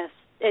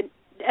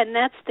 And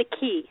that's the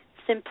key,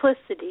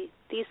 simplicity.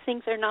 These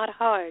things are not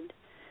hard.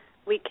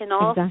 We can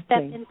all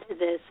step into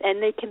this,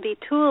 and they can be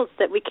tools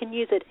that we can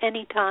use at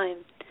any time,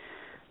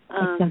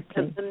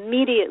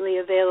 immediately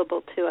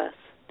available to us.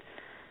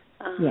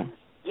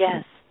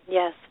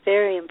 Yes,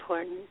 very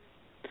important.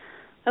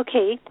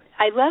 Okay,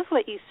 I love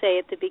what you say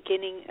at the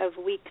beginning of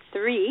week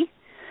 3.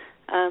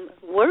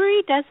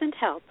 Worry doesn't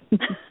help.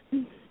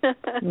 There's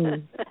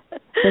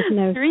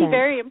no 3 sense.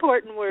 very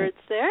important words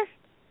there.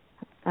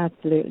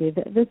 Absolutely.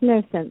 There's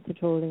no sense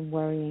at all in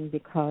worrying,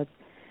 because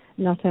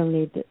not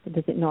only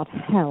does it not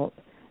help,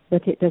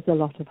 but it does a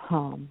lot of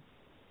harm.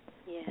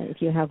 Yeah.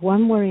 If you have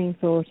one worrying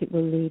thought, it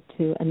will lead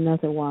to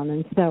another one,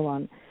 and so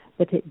on.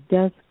 But it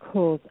does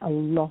cause a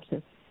lot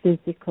of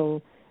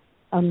physical,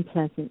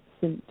 unpleasant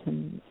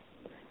symptoms.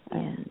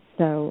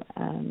 So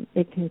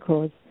it can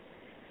cause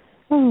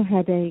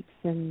headaches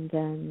and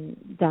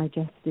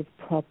digestive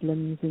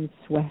problems and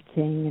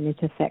sweating, and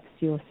it affects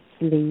your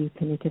sleep,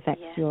 and it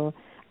affects your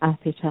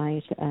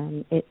appetite.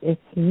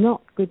 It's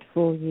not good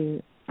for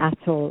you at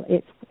all.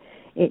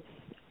 It's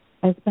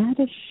as bad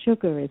as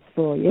sugar is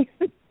for you.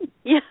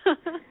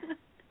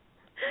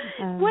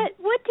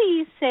 What do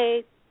you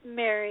say,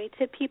 Mary,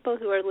 to people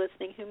who are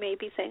listening who may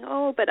be saying,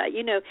 but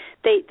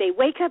they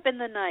wake up in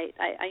the night.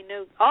 I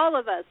know all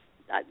of us,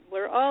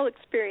 we're all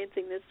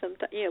experiencing this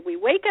sometimes. We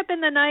wake up in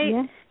the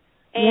night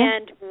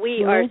And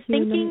we are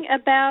thinking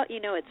human. about,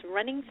 it's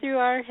running through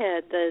our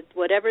head,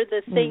 whatever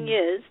the thing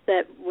is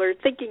that we're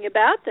thinking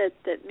about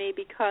that may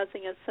be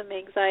causing us some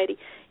anxiety.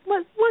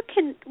 What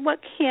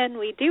can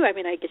we do? I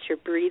mean, I guess your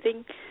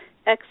breathing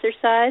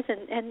exercise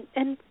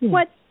and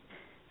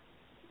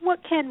what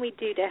can we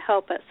do to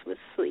help us with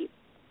sleep?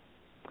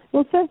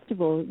 Well, first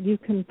of all, you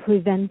can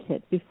prevent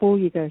it before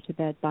you go to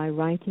bed by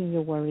writing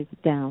your worries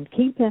down.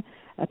 Keep a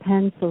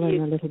pencil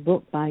and a little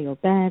book by your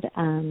bed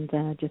and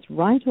just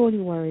write all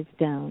your worries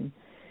down.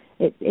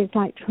 It's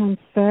like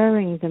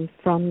transferring them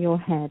from your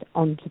head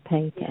onto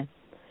paper.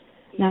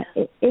 Yeah. Now,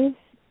 if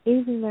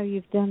even though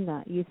you've done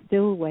that, you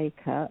still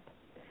wake up,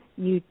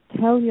 you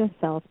tell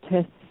yourself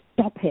to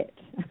stop it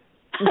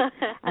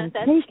and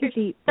take a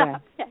deep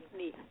breath.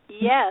 Technique.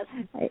 Yes.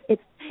 It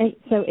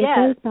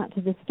goes back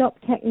to the stop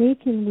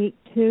technique in week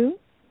 2,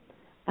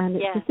 and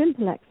it's a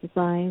simple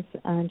exercise,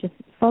 and just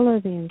follow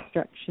the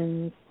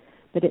instructions,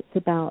 but it's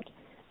about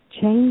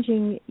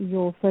changing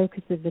your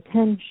focus of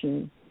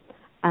attention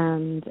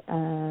and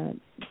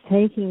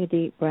taking a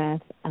deep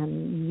breath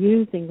and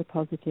using the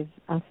positive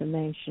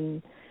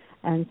affirmation.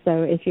 And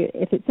so if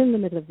it's in the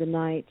middle of the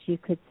night, you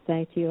could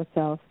say to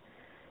yourself,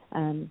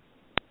 I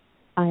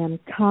am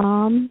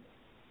calm,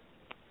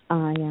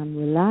 I am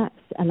relaxed,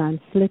 and I'm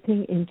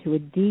slipping into a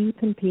deep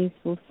and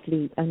peaceful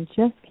sleep. And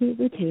just keep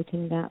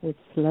repeating that with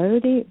slow,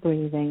 deep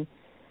breathing.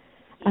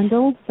 And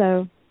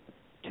also,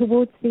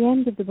 towards the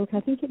end of the book,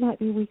 I think it might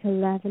be week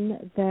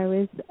 11, there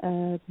is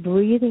a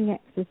breathing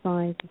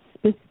exercise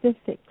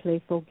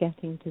specifically for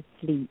getting to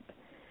sleep.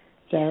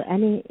 So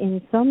any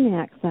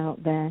insomniacs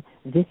out there,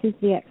 this is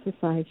the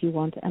exercise you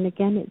want. And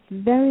again,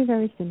 it's very,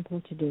 very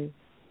simple to do.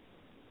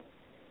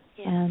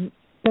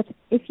 But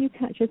if you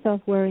catch yourself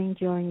worrying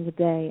during the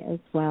day as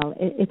well,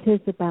 it is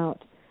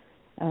about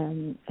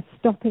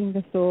stopping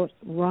the thought,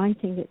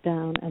 writing it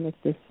down, and if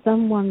there's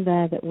someone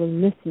there that will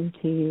listen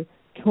to you,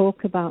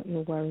 talk about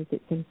your worries.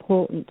 It's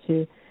important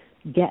to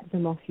get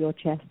them off your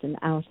chest and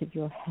out of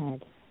your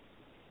head.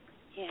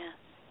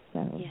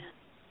 So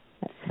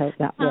let's hope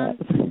that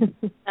works.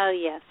 Oh,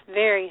 yes.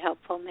 Very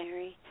helpful,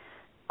 Mary.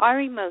 Our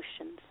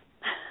emotions,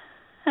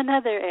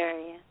 another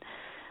area.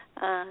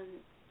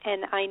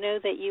 And I know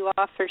that you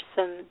offer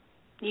some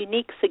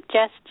unique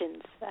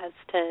suggestions as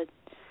to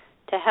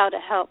how to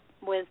help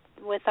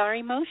with our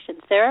emotions.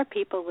 There are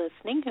people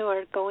listening who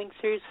are going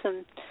through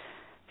some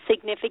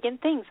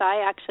significant things.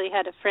 I actually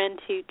had a friend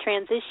who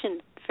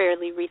transitioned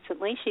fairly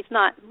recently. She's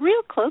not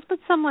real close, but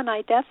someone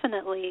I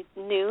definitely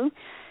knew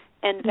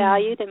and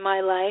valued in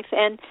my life.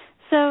 And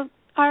so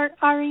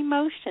our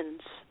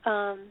emotions,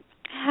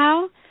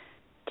 how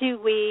do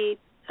we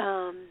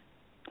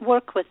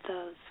work with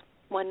those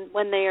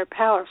when they are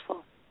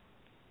powerful?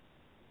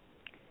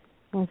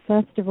 Well,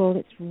 first of all,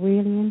 it's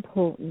really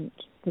important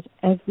that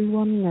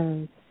everyone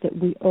knows that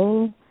we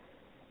all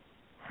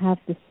have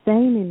the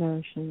same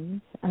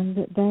emotions and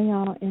that they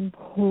are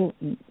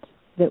important,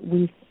 that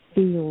we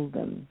feel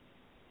them.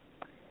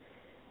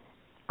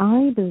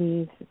 I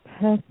believe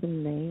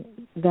personally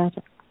that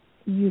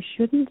you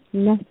shouldn't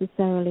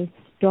necessarily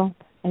stop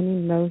an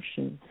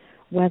emotion,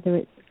 whether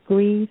it's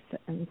grief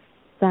and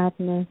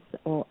sadness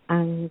or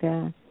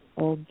anger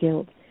or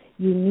guilt.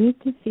 You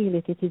need to feel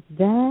it. It is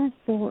there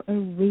for a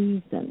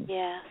reason.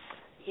 Yes.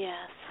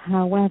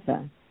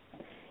 However,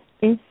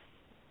 if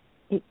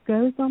it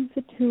goes on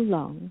for too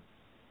long,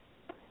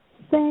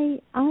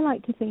 say, I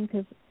like to think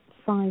of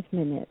 5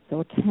 minutes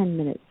or 10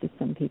 minutes for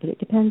some people. It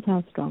depends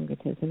how strong it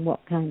is and what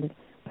kind of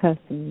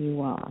person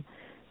you are.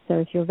 So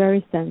if you're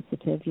very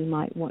sensitive, you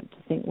might want to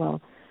think,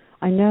 well,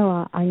 I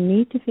know I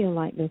need to feel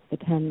like this for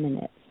 10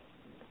 minutes.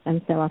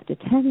 And so after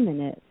 10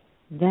 minutes,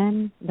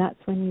 then that's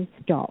when you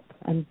stop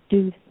and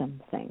do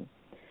something.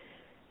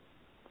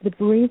 The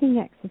breathing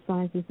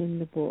exercises in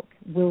the book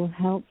will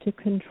help to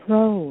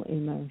control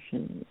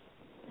emotions,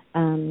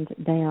 and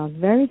they are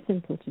very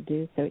simple to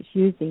do. So it's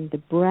using the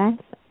breath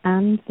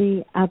and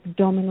the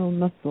abdominal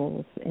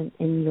muscles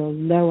in your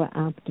lower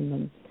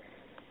abdomen,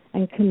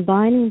 and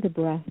combining the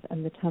breath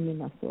and the tummy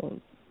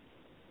muscles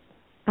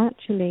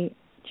actually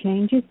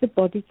changes the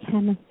body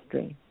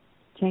chemistry,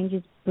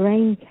 changes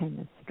brain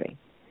chemistry,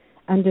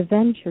 and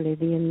eventually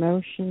the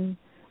emotion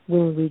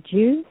will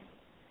reduce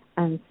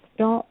and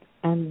stop,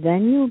 and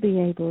then you'll be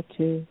able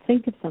to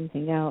think of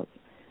something else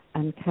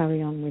and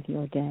carry on with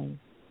your day.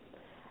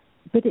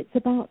 But it's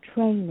about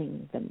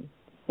training them.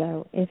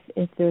 So if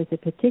there is a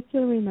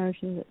particular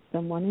emotion that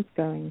someone is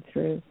going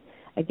through,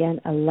 again,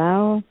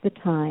 allow the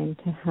time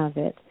to have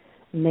it,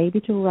 maybe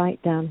to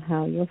write down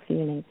how you're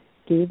feeling,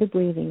 do the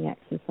breathing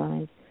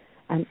exercise,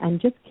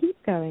 and just keep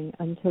going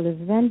until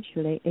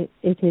eventually it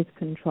is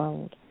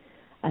controlled.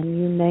 And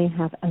you may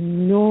have a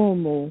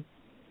normal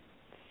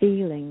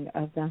feeling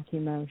of that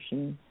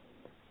emotion,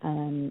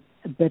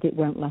 but it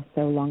won't last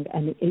so long,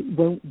 and it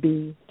won't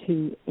be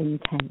too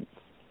intense.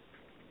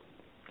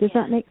 Does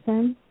that make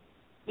sense?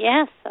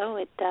 Yes,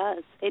 it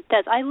does. It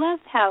does. I love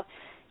how,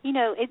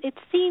 it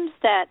seems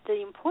that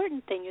the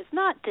important thing is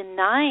not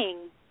denying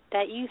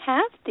that you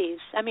have these.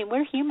 I mean,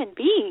 we're human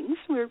beings.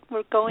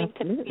 We're going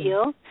Absolutely. to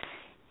feel,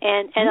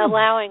 and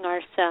allowing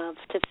ourselves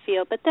to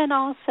feel, but then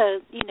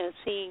also,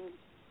 seeing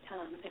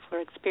if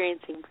we're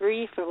experiencing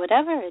grief or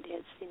whatever it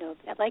is,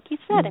 like you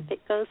said, if it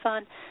goes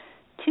on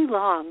too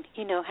long,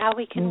 how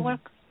we can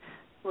work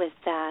with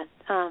that.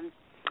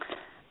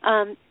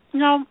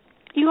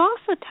 You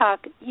also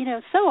talk,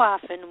 so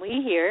often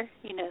we hear,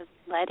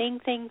 letting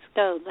things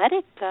go, let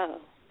it go.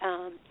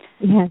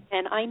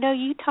 And I know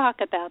you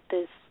talk about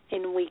this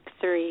in week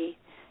 3,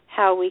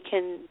 how we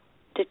can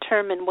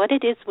determine what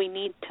it is we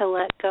need to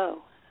let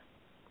go.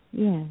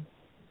 Yes.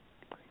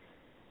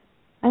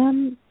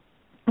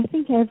 I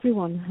think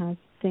everyone has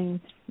things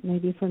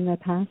maybe from their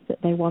past that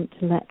they want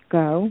to let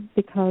go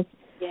because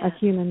as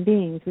human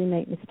beings we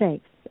make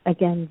mistakes.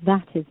 Again,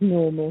 that is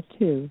normal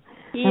too.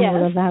 And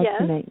we're allowed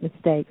to make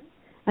mistakes.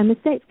 And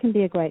mistakes can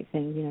be a great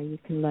thing. You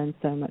can learn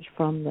so much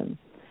from them.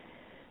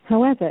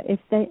 However, if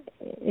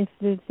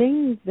the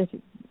thing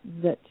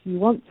that you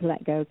want to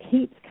let go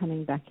keeps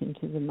coming back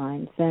into the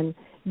mind, then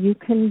you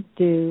can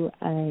do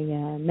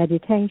a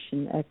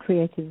meditation, a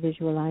creative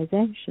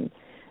visualization.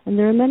 And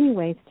there are many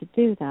ways to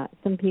do that.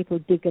 Some people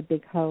dig a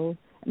big hole.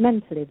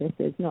 Mentally, this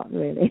is not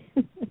really.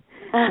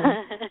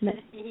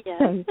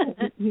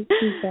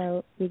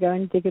 So you go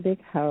and dig a big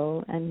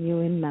hole, and you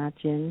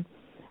imagine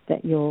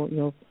that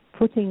you're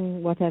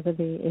putting whatever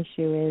the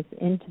issue is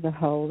into the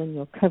hole, and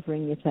you're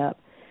covering it up,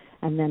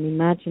 and then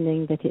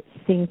imagining that it's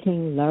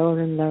sinking lower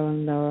and lower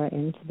and lower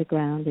into the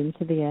ground,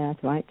 into the earth,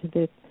 right to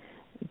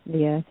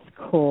the earth's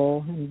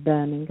core and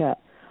burning up.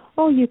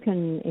 Or you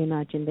can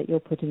imagine that you're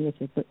putting it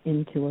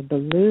into a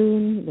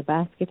balloon, the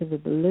basket of a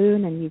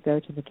balloon, and you go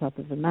to the top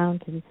of a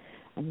mountain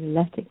and you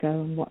let it go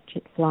and watch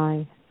it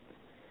fly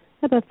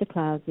above the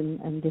clouds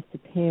and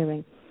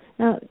disappearing.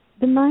 Now,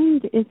 the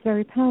mind is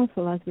very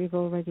powerful, as we've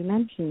already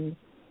mentioned.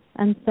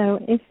 And so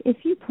if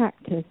you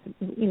practice,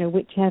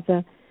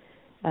 whichever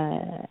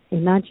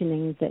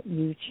imagining that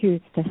you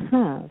choose to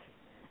have,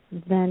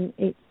 then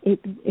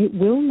it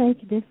will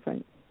make a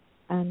difference.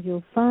 And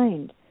you'll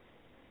find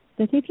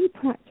that if you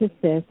practice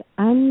this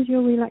and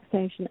your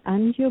relaxation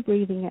and your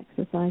breathing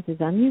exercises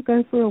and you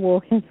go for a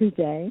walk every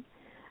day,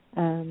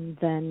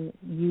 then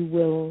you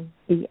will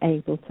be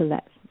able to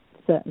let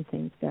certain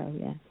things go,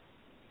 yes.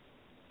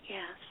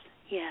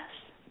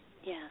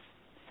 Yes.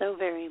 So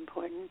very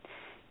important.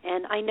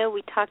 And I know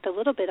we talked a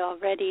little bit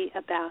already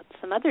about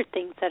some other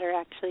things that are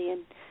actually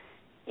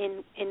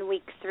in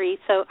week 3.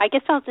 So I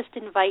guess I'll just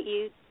invite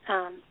you,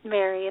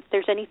 Mary, if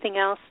there's anything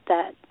else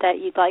that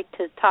you'd like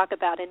to talk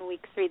about in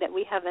week 3 that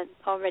we haven't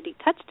already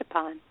touched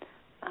upon,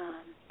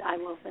 I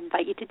will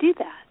invite you to do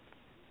that.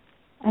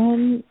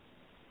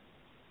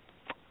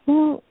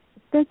 Well,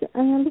 there's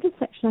a little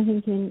section, I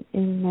think,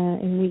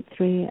 in week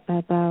 3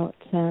 about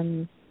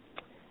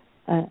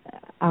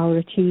our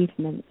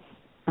achievements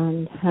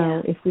and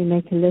how if we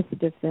make a list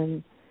of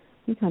them,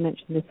 I think I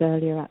mentioned this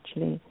earlier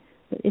actually,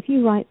 but if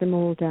you write them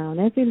all down,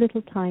 every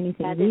little tiny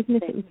thing, even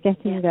if it was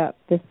getting up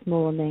this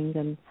morning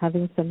and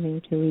having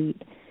something to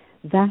eat,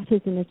 that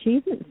is an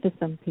achievement for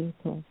some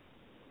people.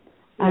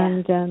 Yeah.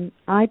 And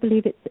I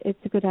believe it's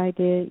a good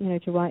idea,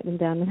 to write them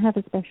down and have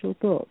a special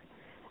book.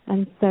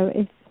 And so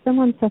if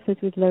someone suffers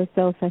with low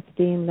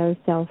self-esteem, low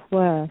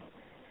self-worth,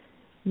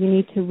 you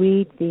need to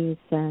read this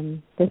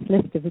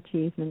list of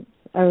achievements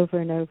over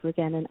and over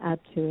again and add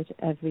to it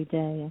every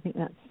day. I think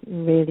that's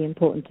really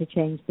important to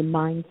change the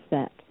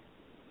mindset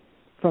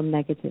from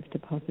negative to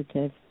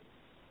positive.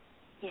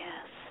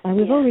 Yes. And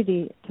we've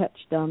already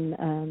touched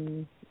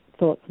on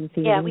thoughts and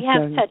feelings. Yeah, we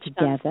have touched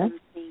together. On some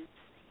things.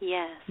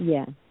 Yes.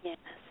 Yeah. Yes.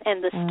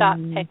 And the stop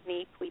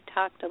technique, we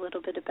talked a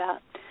little bit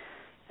about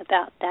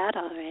that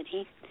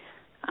already.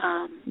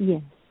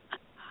 Yes.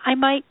 I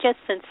might just,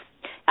 since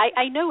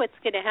I know what's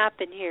going to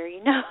happen here,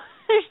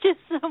 there's just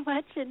so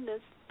much in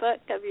this book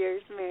of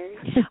yours, Mary.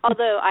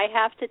 Although I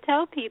have to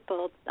tell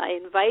people, I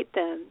invite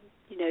them,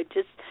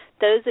 just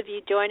those of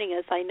you joining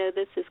us, I know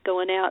this is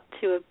going out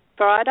to a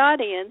broad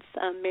audience.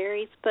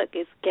 Mary's book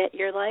is Get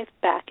Your Life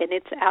Back, and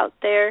it's out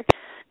there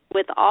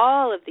with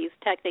all of these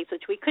techniques,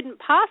 which we couldn't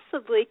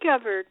possibly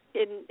cover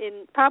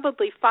in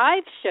probably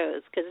 5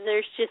 shows, because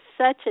there's just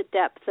such a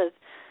depth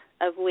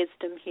of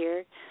wisdom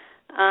here.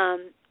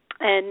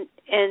 And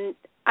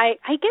I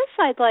guess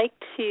I'd like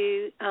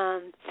to,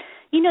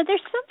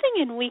 there's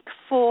something in week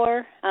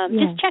 4,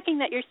 just checking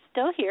that you're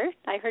still here.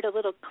 I heard a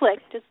little click,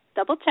 just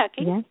double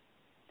checking. Yes.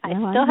 I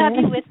still have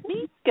you with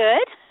me.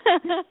 Good.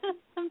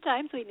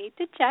 Sometimes we need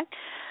to check.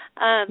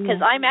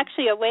 Because I'm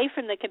actually away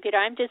from the computer.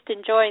 I'm just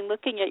enjoying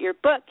looking at your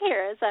book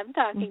here as I'm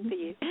talking to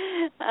you.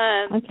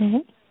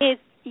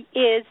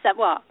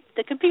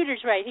 The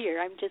computer's right here.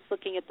 I'm just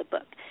looking at the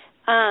book.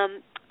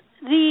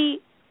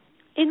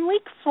 In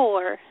week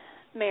 4,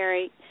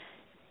 Mary,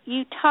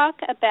 you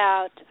talk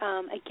about,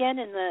 again,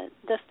 in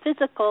the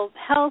physical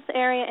health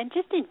area and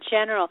just in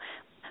general,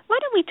 why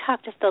don't we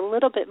talk just a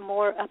little bit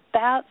more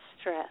about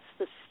stress,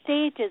 the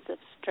stages of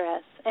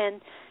stress,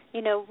 and,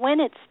 when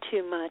it's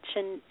too much.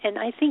 And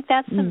I think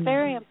that's some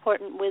very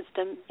important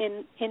wisdom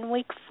in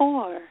week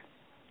 4.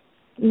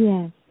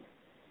 Yes.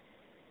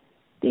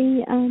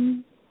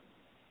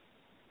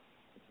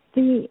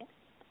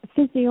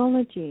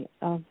 physiology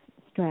of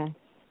stress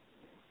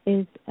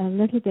is a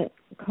little bit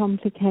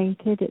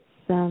complicated. It's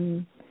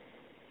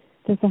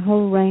there's a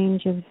whole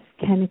range of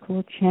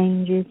chemical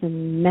changes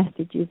and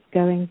messages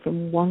going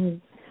from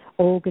one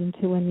organ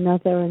to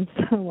another and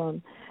so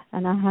on.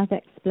 And I have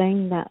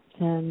explained that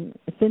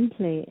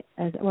simply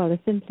as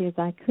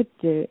I could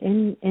do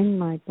in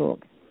my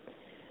book.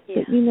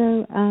 Yeah.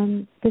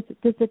 But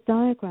there's a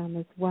diagram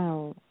as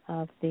well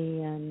of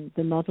the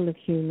model of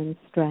human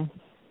stress,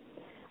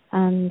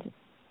 and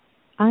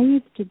I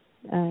used to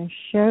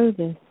show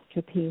this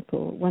to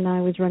people when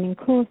I was running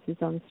courses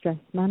on stress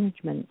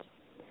management,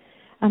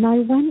 and I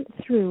went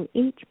through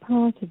each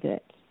part of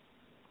it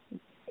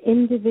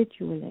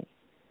individually,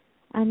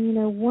 and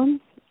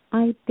once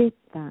I did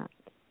that,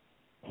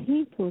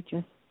 people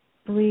just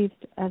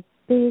breathed a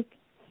big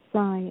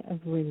sigh of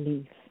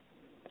relief.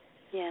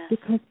 Yeah.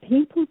 Because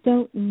people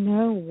don't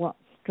know what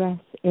stress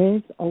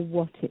is or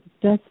what it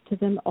does to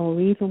them or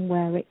even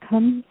where it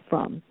comes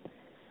from.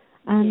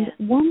 And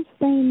once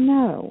they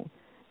know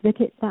that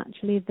it's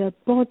actually the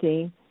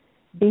body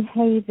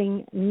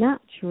behaving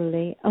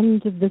naturally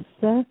under the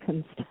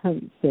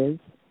circumstances,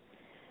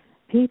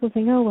 people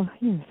think, oh, well,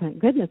 thank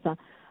goodness,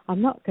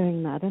 I'm not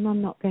going mad and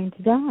I'm not going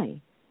to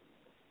die.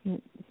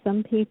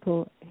 Some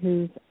people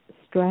whose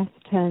stress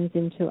turns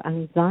into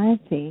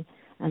anxiety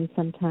and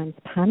sometimes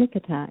panic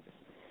attacks,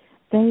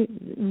 they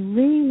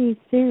really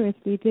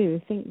seriously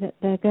do think that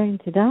they're going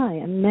to die.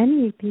 And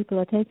many people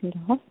are taken to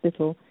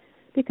hospital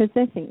because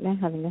they think they're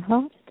having a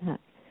heart attack,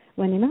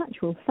 when in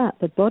actual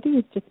fact the body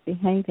is just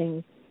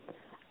behaving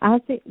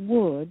as it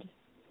would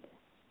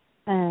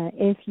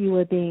if you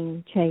were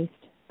being chased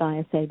by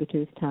a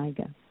saber-toothed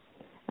tiger.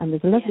 And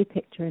there's a lovely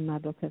picture in my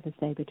book of a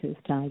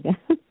saber-toothed tiger.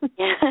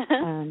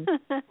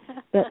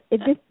 But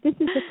this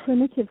is a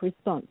primitive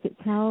response. It's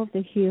how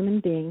the human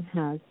being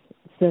has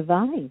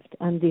survived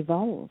and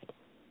evolved.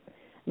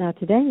 Now,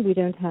 today we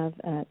don't have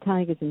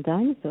tigers and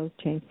dinosaurs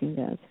chasing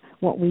us.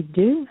 What we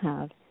do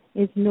have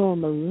is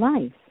normal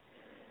life.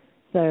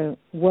 So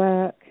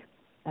work,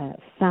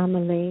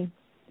 family,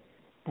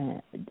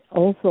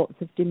 all sorts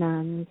of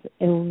demands,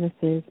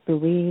 illnesses,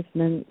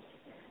 bereavements,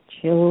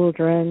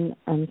 children,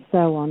 and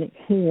so on.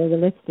 The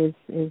list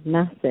is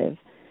massive.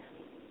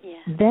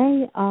 Yeah.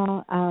 They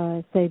are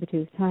our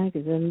saber-toothed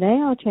tigers, and they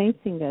are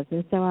chasing us,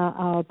 and so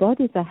our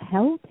bodies are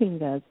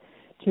helping us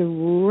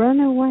to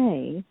run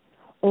away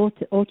or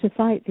to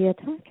fight the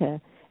attacker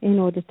in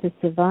order to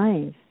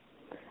survive.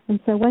 And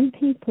so when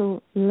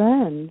people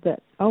learn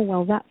that, oh,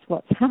 well, that's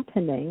what's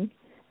happening,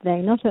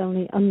 they not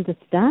only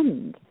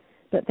understand,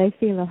 but they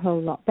feel a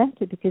whole lot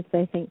better because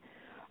they think,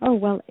 oh,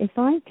 well, if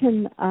I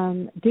can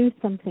do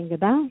something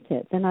about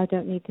it, then I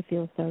don't need to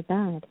feel so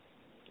bad.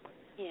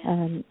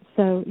 Yeah.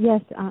 So,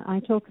 yes, I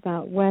talk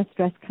about where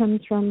stress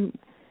comes from,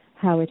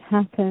 how it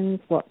happens,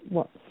 what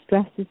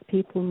stresses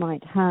people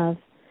might have.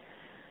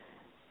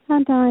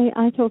 And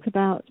I talk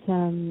about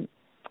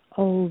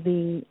all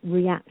the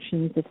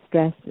reactions of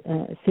stress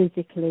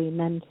physically,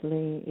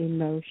 mentally,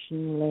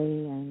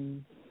 emotionally,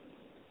 and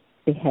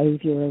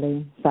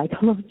behaviorally,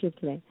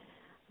 psychologically.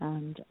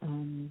 And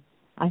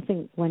I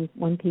think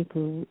when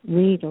people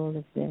read all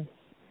of this,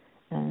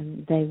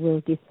 they will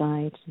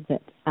decide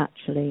that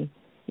actually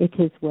it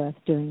is worth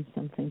doing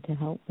something to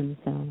help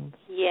themselves.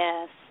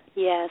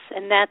 Yes,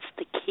 and that's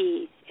the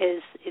key,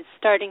 is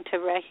starting to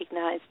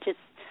recognize just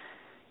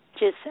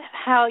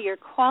how your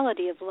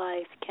quality of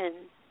life can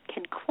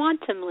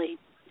quantumly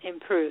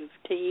improve,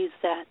 to use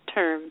that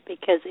term,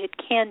 because it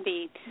can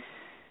be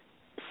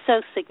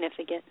so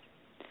significant.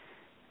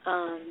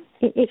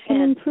 It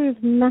can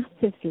improve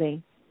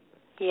massively.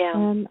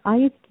 Yeah. I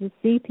used to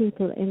see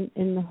people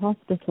in the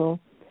hospital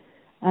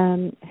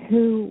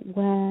who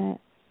were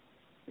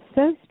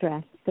so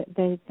stressed that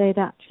they'd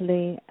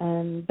actually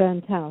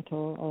burnt out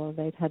or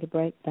they'd had a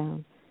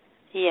breakdown.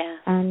 Yeah.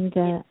 And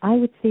I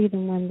would see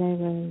them when they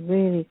were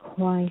really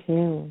quite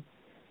ill,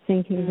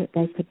 thinking that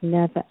they could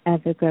never,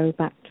 ever go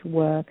back to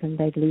work and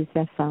they'd lose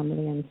their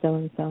family and so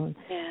on and so on.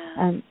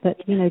 Yeah. But,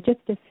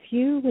 just a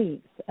few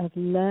weeks of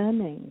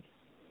learning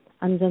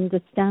and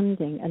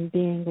understanding and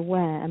being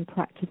aware and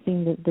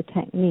practicing the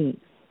techniques,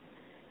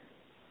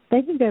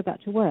 they can go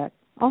back to work.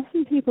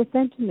 Often people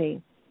said to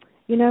me,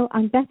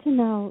 I'm better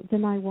now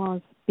than I was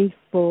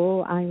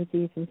before I was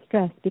even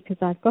stressed because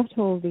I've got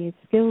all these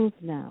skills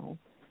now.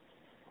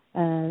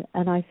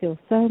 And I feel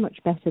so much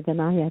better than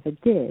I ever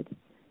did.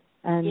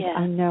 And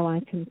I know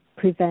I can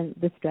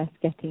prevent the stress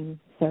getting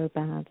so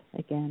bad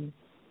again.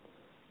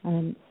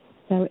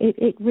 So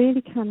it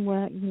really can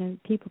work.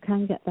 People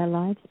can get their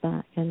lives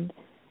back. And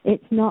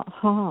it's not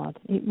hard.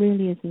 It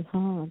really isn't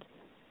hard.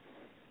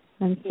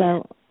 And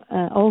so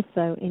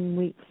also in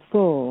week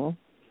 4,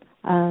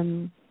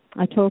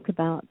 I talk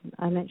about,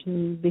 I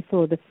mentioned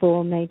before, the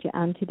 4 major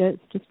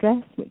antidotes to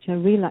stress, which are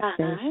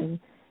relaxation,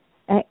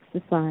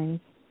 exercise,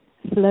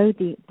 slow,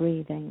 deep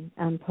breathing,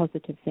 and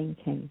positive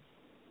thinking.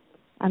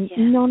 And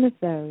none of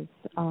those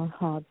are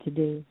hard to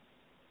do.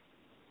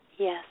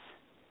 Yes.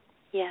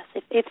 Yes.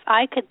 If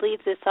I could leave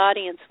this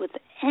audience with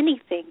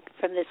anything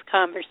from this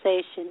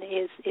conversation,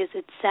 is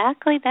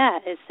exactly that,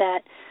 is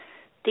that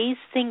these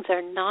things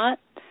are not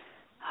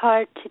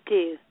hard to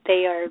do.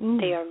 They are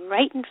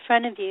right in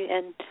front of you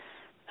and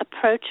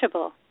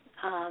approachable,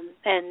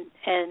 and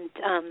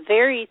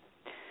very.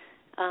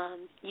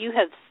 You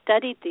have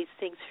studied these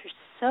things for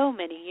so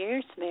many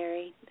years,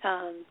 Mary.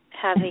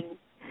 Having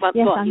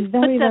yes, well, I'm you've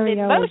very, put them very in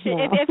old motion.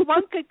 now. If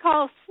one could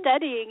call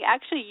studying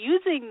actually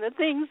using the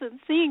things and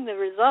seeing the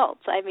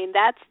results, I mean,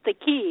 that's the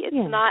key.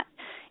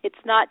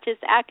 It's not just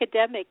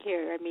academic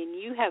here. I mean,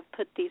 you have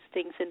put these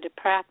things into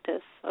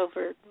practice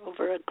over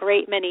a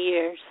great many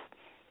years.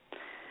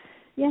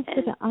 Yes,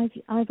 but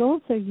I've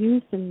also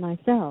used them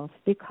myself,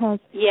 because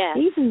yes.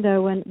 even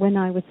though when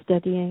I was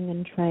studying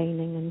and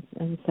training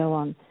and so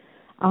on,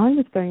 I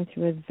was going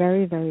through a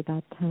very, very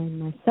bad time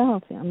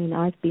myself. I mean,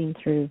 I've been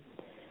through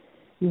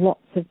lots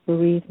of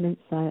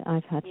bereavements.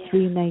 I've had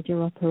 3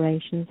 major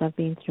operations. I've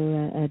been through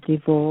a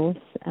divorce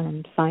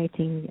and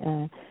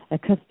fighting a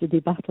custody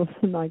battle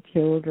for my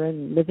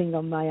children, living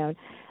on my own.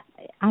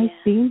 I've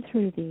been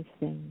through these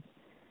things.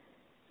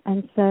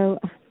 And so,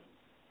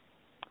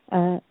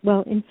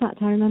 well, in fact,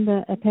 I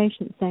remember a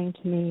patient saying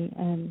to me,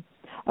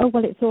 oh,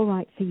 well, it's all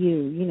right for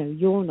you. You know,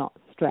 you're not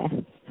stressed.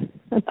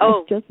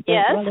 Oh, just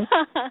yes. Well,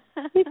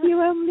 if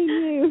you only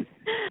knew.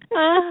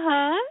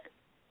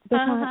 But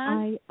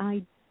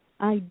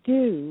I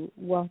do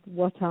what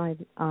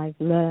I've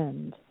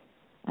learned,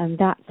 and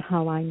that's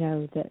how I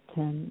know that.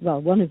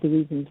 Well, one of the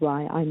reasons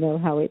why I know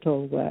how it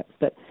all works,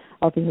 but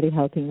obviously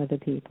helping other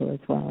people as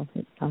well.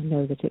 I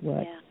know that it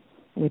works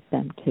with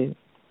them too.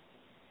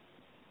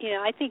 You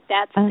know, I think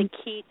that's the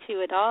key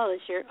to it all.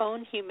 Is your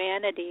own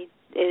humanity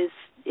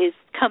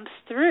comes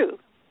through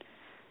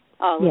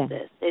all of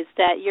this. Is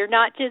that you're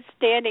not just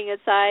standing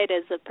aside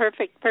as a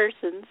perfect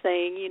person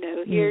saying, you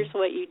know, here's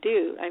what you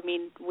do. I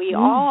mean, we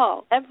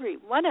all, every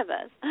one of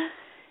us,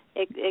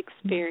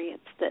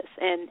 experience this,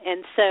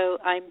 and so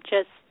I'm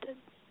just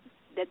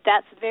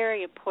that's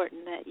very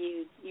important that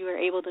you are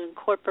able to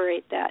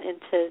incorporate that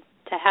into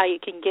how you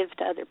can give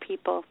to other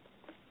people.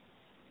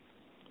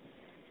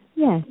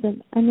 Yes,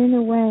 and in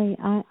a way,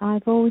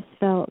 I've always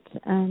felt,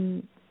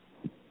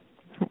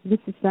 this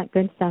is not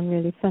going to sound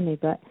really funny,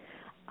 but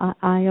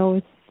I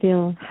always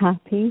feel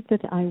happy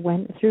that I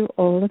went through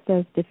all of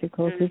those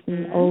difficulties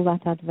and all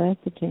that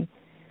adversity,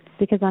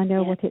 because I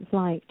know what it's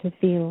like to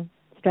feel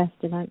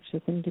stressed and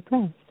anxious and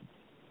depressed.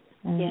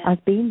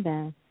 I've been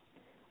there.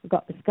 I've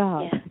got the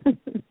scars.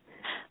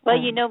 Well,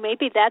 you know,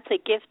 maybe that's a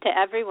gift to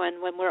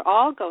everyone when we're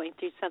all going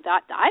through something.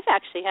 I've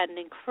actually had an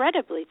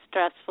incredibly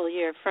stressful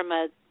year from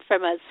a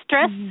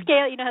stress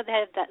scale. You know how they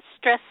have that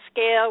stress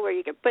scale where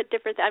you can put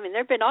different. I mean,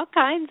 there have been all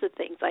kinds of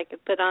things I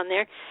could put on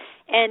there,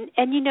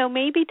 and you know,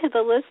 maybe to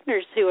the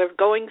listeners who are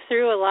going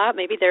through a lot,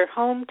 maybe they're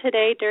home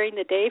today during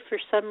the day for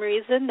some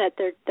reason, that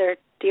they're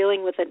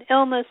dealing with an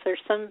illness or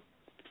some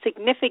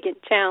significant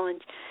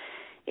challenge,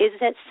 is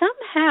that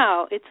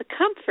somehow it's a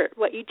comfort,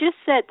 what you just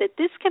said, that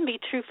this can be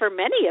true for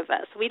many of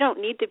us. We don't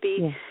need to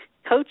be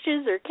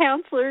coaches or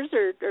counselors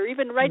or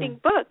even writing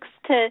books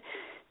to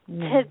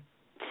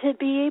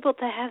be able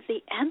to have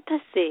the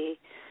empathy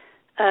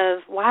of,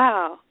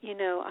 wow, you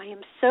know, I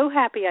am so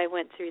happy I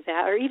went through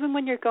that. Or even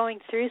when you're going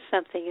through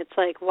something, it's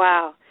like,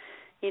 wow,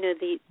 you know,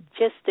 the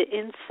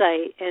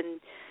insight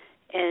and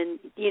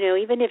you know,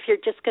 even if you're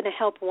just going to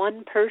help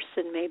one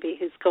person maybe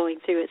who's going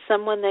through it,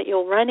 someone that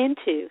you'll run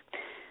into,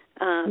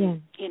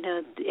 you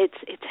know,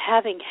 it's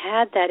having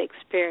had that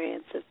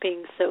experience of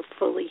being so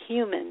fully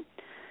human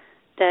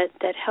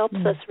that helps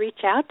us reach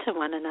out to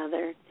one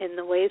another in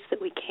the ways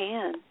that we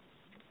can.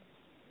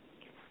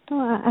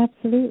 Oh,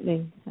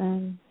 absolutely.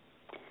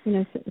 You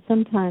know,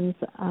 sometimes,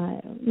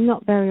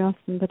 not very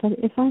often, but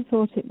if I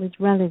thought it was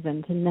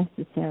relevant and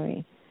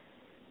necessary,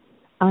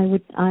 I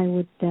would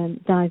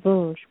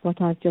divulge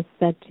what I've just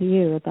said to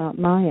you about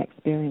my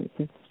experience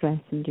of stress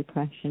and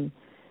depression.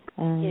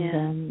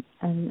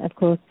 And of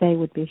course they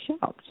would be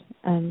shocked,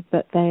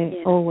 but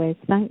they always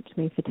thanked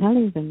me for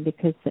telling them,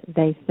 because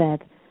they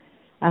said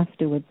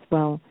afterwards,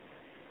 well,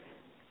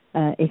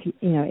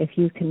 if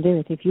you can do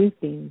it, if you've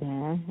been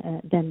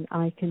there, then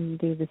I can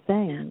do the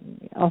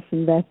same.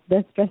 Often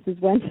their stresses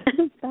went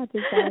as bad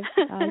as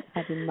I've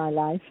had in my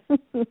life.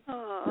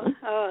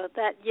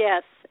 That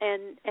yes,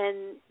 and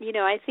you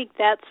know, I think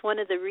that's one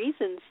of the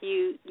reasons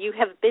you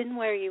have been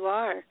where you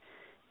are,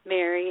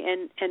 Mary,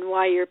 and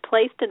why you're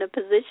placed in a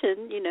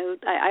position. You know,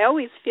 I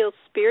always feel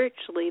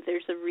spiritually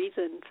there's a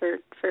reason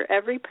for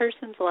every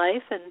person's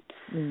life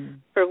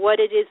and for what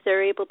it is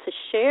they're able to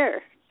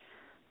share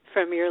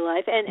from your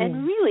life,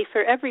 and really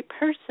for every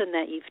person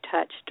that you've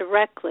touched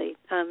directly,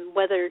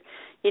 whether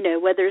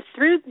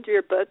through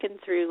your book and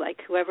through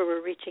like whoever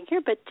we're reaching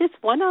here, but just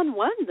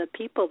one-on-one, the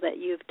people that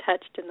you've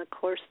touched in the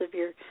course of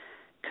your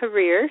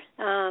career,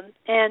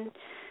 and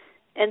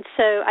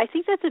so I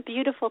think that's a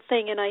beautiful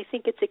thing, and I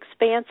think it's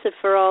expansive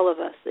for all of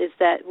us, is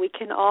that we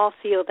can all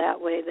feel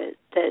that way,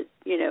 that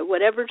you know,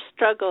 whatever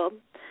struggle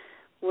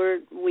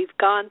we've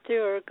gone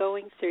through or are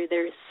going through,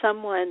 there is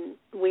someone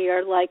we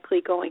are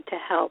likely going to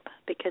help,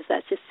 because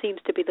that just seems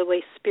to be the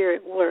way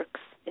Spirit works,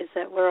 is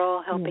that we're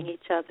all helping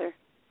each other.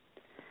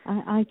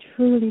 I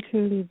truly,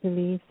 truly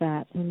believe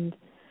that, and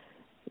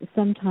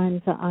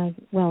sometimes a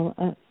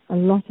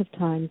lot of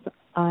times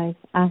I've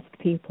asked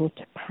people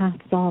to pass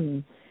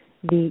on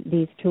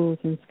these tools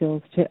and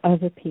skills to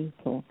other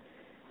people,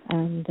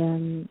 and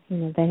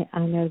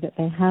I know that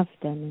they have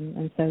done,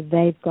 and so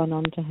they've gone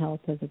on to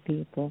help other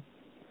people.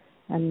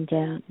 And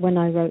when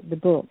I wrote the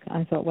book,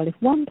 I thought, well, if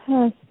one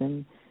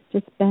person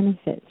just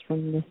benefits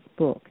from this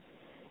book,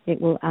 it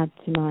will add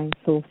to my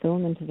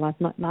fulfillment of life.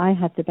 I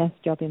had the best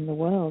job in the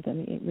world,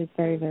 and it was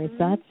very, very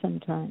sad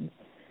sometimes,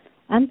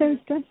 and very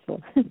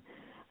stressful.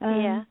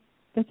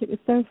 But it was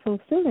so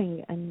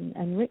fulfilling and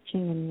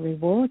enriching and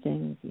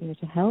rewarding,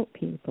 to help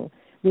people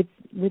with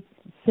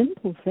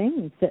simple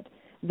things that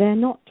they're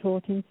not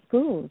taught in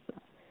schools.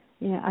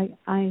 It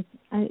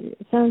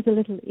sounds a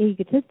little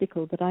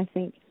egotistical, but I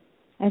think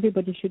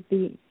everybody should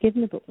be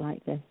given a book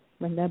like this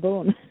when they're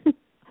born,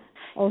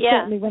 or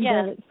certainly when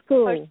they're at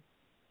school.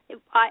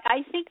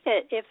 I think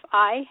that if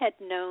I had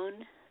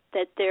known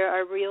that there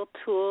are real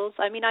tools,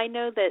 I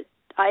know that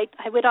I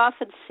would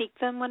often seek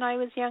them when I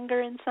was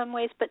younger in some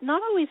ways, but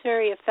not always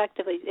very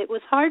effectively. It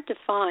was hard to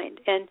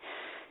find. And,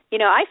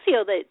 I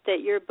feel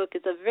that your book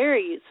is a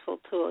very useful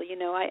tool.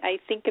 I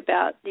think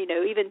about,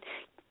 even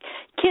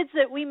kids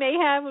that we may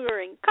have who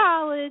are in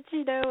college,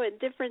 in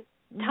different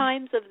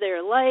times of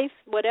their life,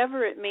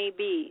 whatever it may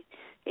be.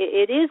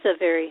 It is a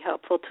very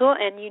helpful tool.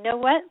 And you know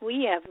what?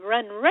 We have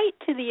run right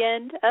to the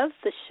end of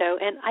the show,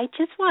 and I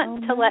just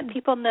want to let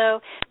people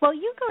know. Well,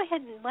 you go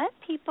ahead and let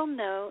people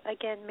know,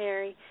 again,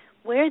 Mary,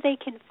 where they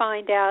can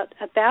find out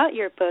about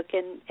your book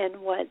and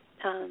what,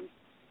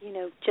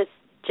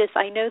 just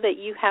I know that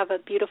you have a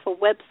beautiful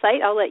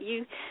website. I'll let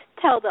you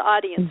tell the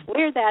audience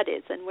where that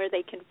is and where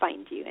they can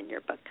find you and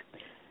your book.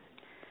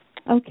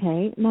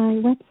 Okay,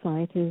 my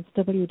website is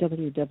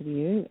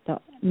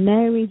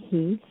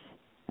www.maryheath,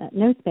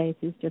 no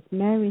spaces, just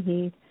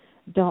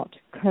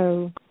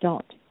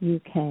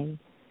maryheath.co.uk.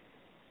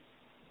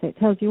 So it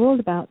tells you all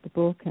about the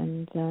book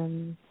and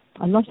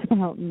a lot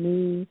about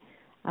me,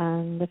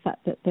 and the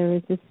fact that there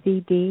is a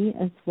CD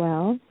as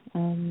well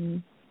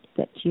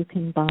that you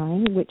can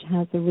buy, which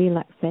has a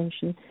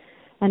relaxation,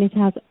 and it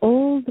has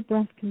all the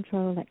breath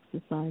control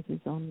exercises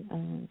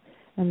on,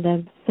 and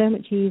they're so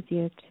much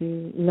easier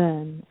to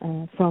learn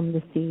from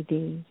the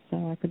CD.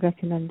 So I could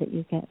recommend that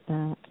you get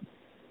that.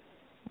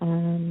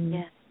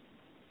 And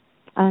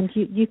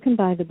you can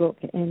buy the book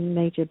in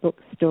major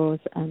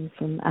bookstores and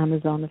from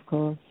Amazon, of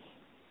course.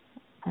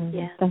 And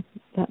that's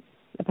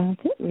about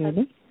it,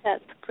 really.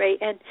 That's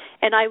great. And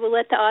I will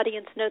let the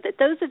audience know that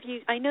those of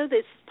you, I know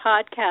this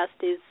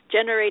podcast is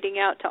generating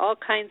out to all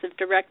kinds of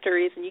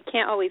directories, and you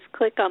can't always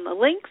click on the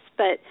links,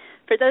 but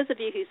for those of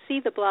you who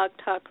see the Blog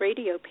Talk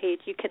Radio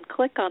page, you can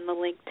click on the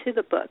link to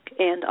the book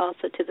and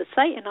also to the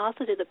site and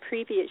also to the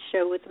previous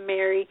show with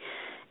Mary.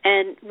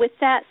 And with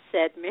that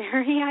said,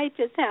 Mary, I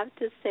just have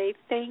to say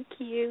thank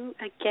you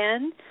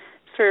again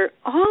for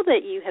all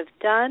that you have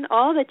done,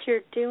 all that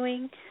you're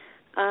doing.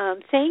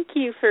 Thank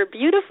you for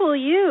beautiful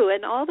you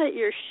and all that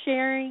you're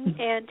sharing,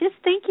 and just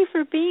thank you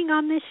for being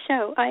on this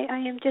show.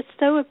 I am just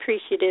so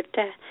appreciative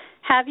to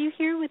have you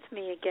here with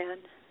me again.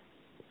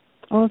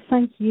 Oh,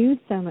 thank you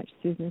so much,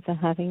 Susan, for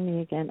having me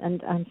again.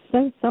 And I'm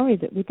so sorry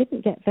that we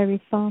didn't get very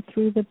far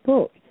through the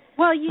book.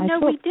 Well, we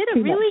did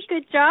a really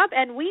good job,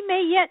 and we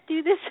may yet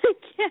do this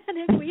again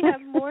if we have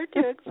more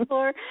to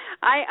explore.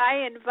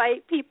 I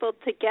invite people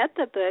to get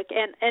the book,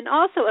 and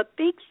also a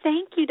big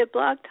thank you to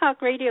Blog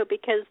Talk Radio,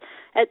 because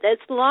as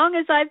long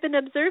as I've been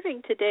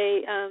observing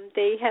today,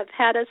 they have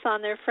had us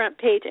on their front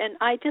page, and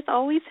I just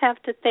always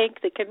have to thank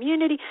the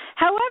community.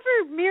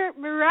 However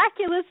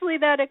miraculously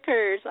that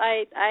occurs,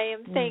 I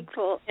am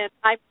thankful, and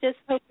I'm just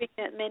hoping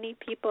that many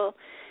people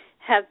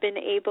have been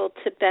able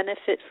to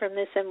benefit from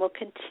this and will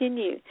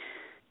continue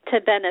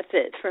to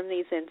benefit from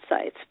these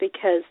insights,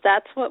 because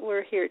that's what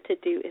we're here to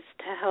do, is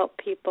to help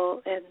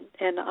people,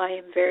 and I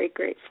am very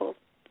grateful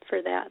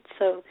for that.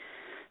 So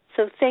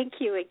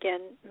thank you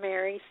again,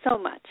 Mary, so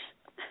much.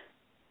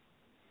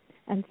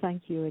 And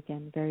thank you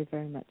again very,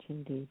 very much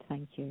indeed.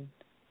 Thank you.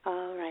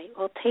 All right.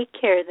 Well, take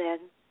care then.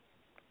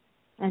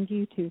 And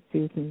you too,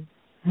 Susan.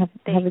 Have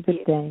a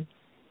good day.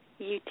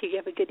 You too.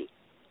 Have a good evening.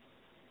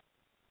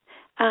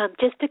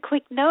 Just a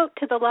quick note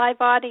to the live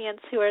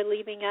audience who are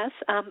leaving us,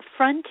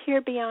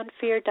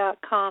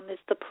 FrontierBeyondFear.com is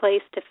the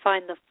place to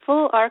find the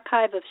full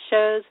archive of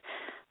shows.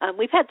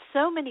 We've had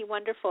so many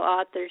wonderful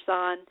authors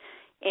on,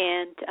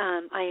 and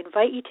I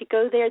invite you to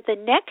go there. The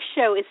next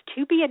show is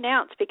to be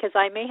announced, because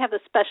I may have a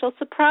special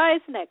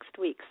surprise next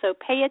week, so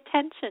pay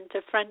attention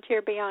to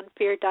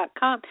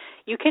FrontierBeyondFear.com.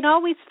 You can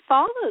always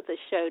follow the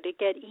show to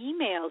get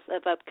emails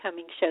of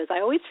upcoming shows. I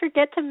always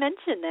forget to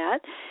mention that.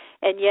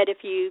 And yet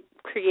if you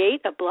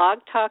create a Blog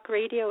Talk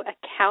Radio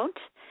account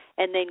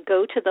and then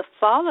go to the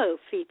follow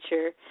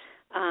feature,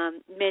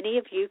 many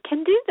of you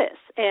can do this.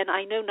 And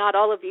I know not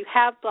all of you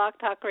have Blog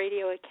Talk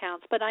Radio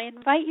accounts, but I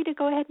invite you to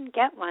go ahead and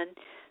get one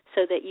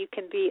so that you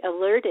can be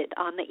alerted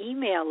on the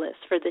email list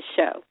for the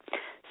show.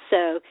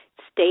 So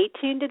stay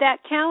tuned to that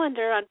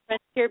calendar on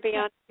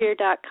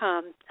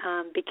frontierbeyondfear.com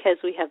because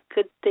we have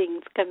good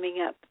things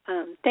coming up.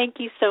 Thank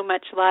you so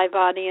much, live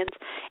audience.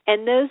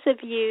 And those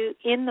of you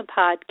in the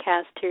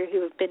podcast here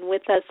who have been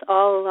with us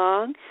all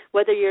along,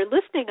 whether you're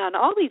listening on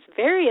all these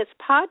various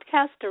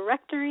podcast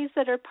directories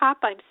that are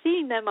I'm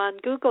seeing them on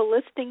Google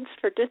listings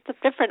for just the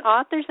different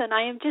authors, and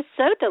I am just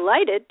so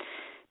delighted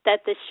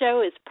that the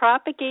show is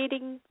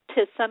propagating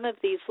to some of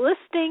these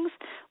listings.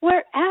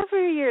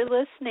 Wherever you're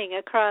listening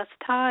across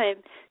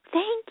time,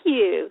 thank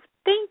you.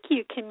 Thank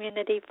you,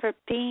 community, for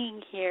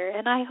being here.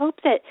 And I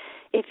hope that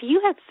if you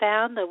have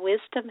found the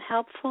wisdom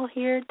helpful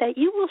here, that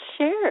you will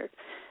share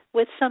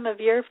with some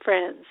of your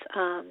friends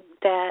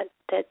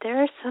that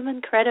there are some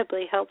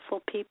incredibly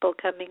helpful people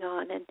coming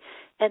on,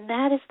 and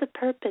that is the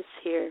purpose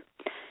here.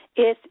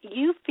 If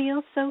you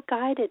feel so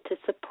guided to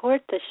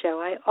support the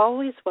show, I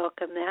always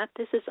welcome that.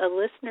 This is a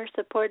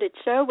listener-supported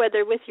show,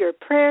 whether with your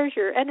prayers,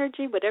 your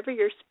energy, whatever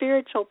your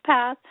spiritual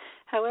path,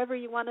 however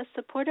you want to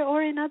support it,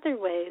 or in other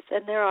ways.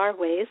 And there are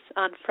ways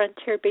on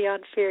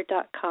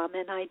frontierbeyondfear.com,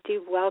 and I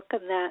do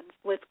welcome that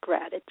with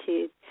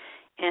gratitude.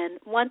 And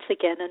once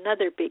again,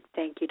 another big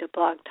thank you to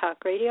Blog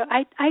Talk Radio.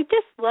 I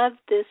just love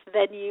this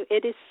venue.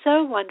 It is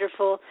so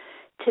wonderful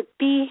to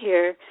be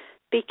here,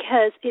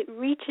 because it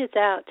reaches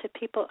out to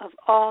people of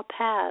all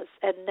paths,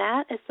 and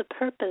that is the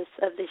purpose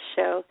of this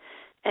show.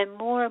 And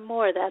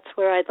more, that's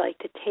where I'd like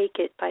to take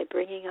it, by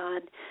bringing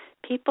on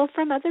people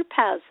from other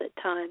paths at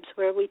times,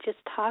 where we just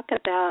talk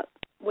about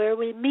where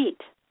we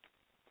meet.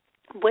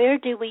 Where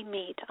do we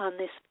meet on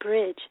this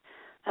bridge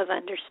of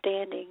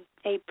understanding,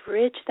 a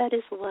bridge that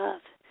is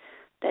love,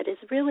 that is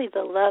really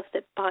the love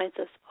that binds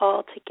us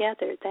all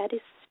together, that is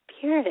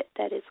Spirit,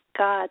 that is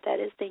God, that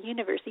is the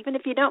universe. Even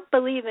if you don't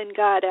believe in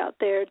God out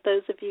there,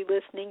 those of you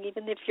listening,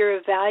 even if you're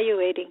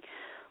evaluating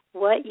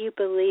what you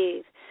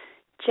believe,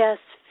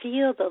 just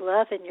feel the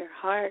love in your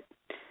heart.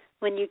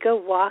 When you go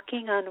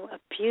walking on a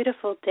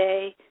beautiful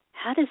day,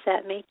 how does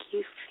that make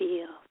you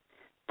feel?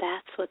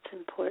 That's what's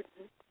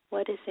important.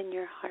 What is in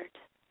your heart?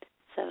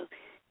 So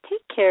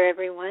take care,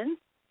 everyone.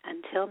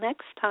 Until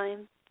next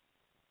time.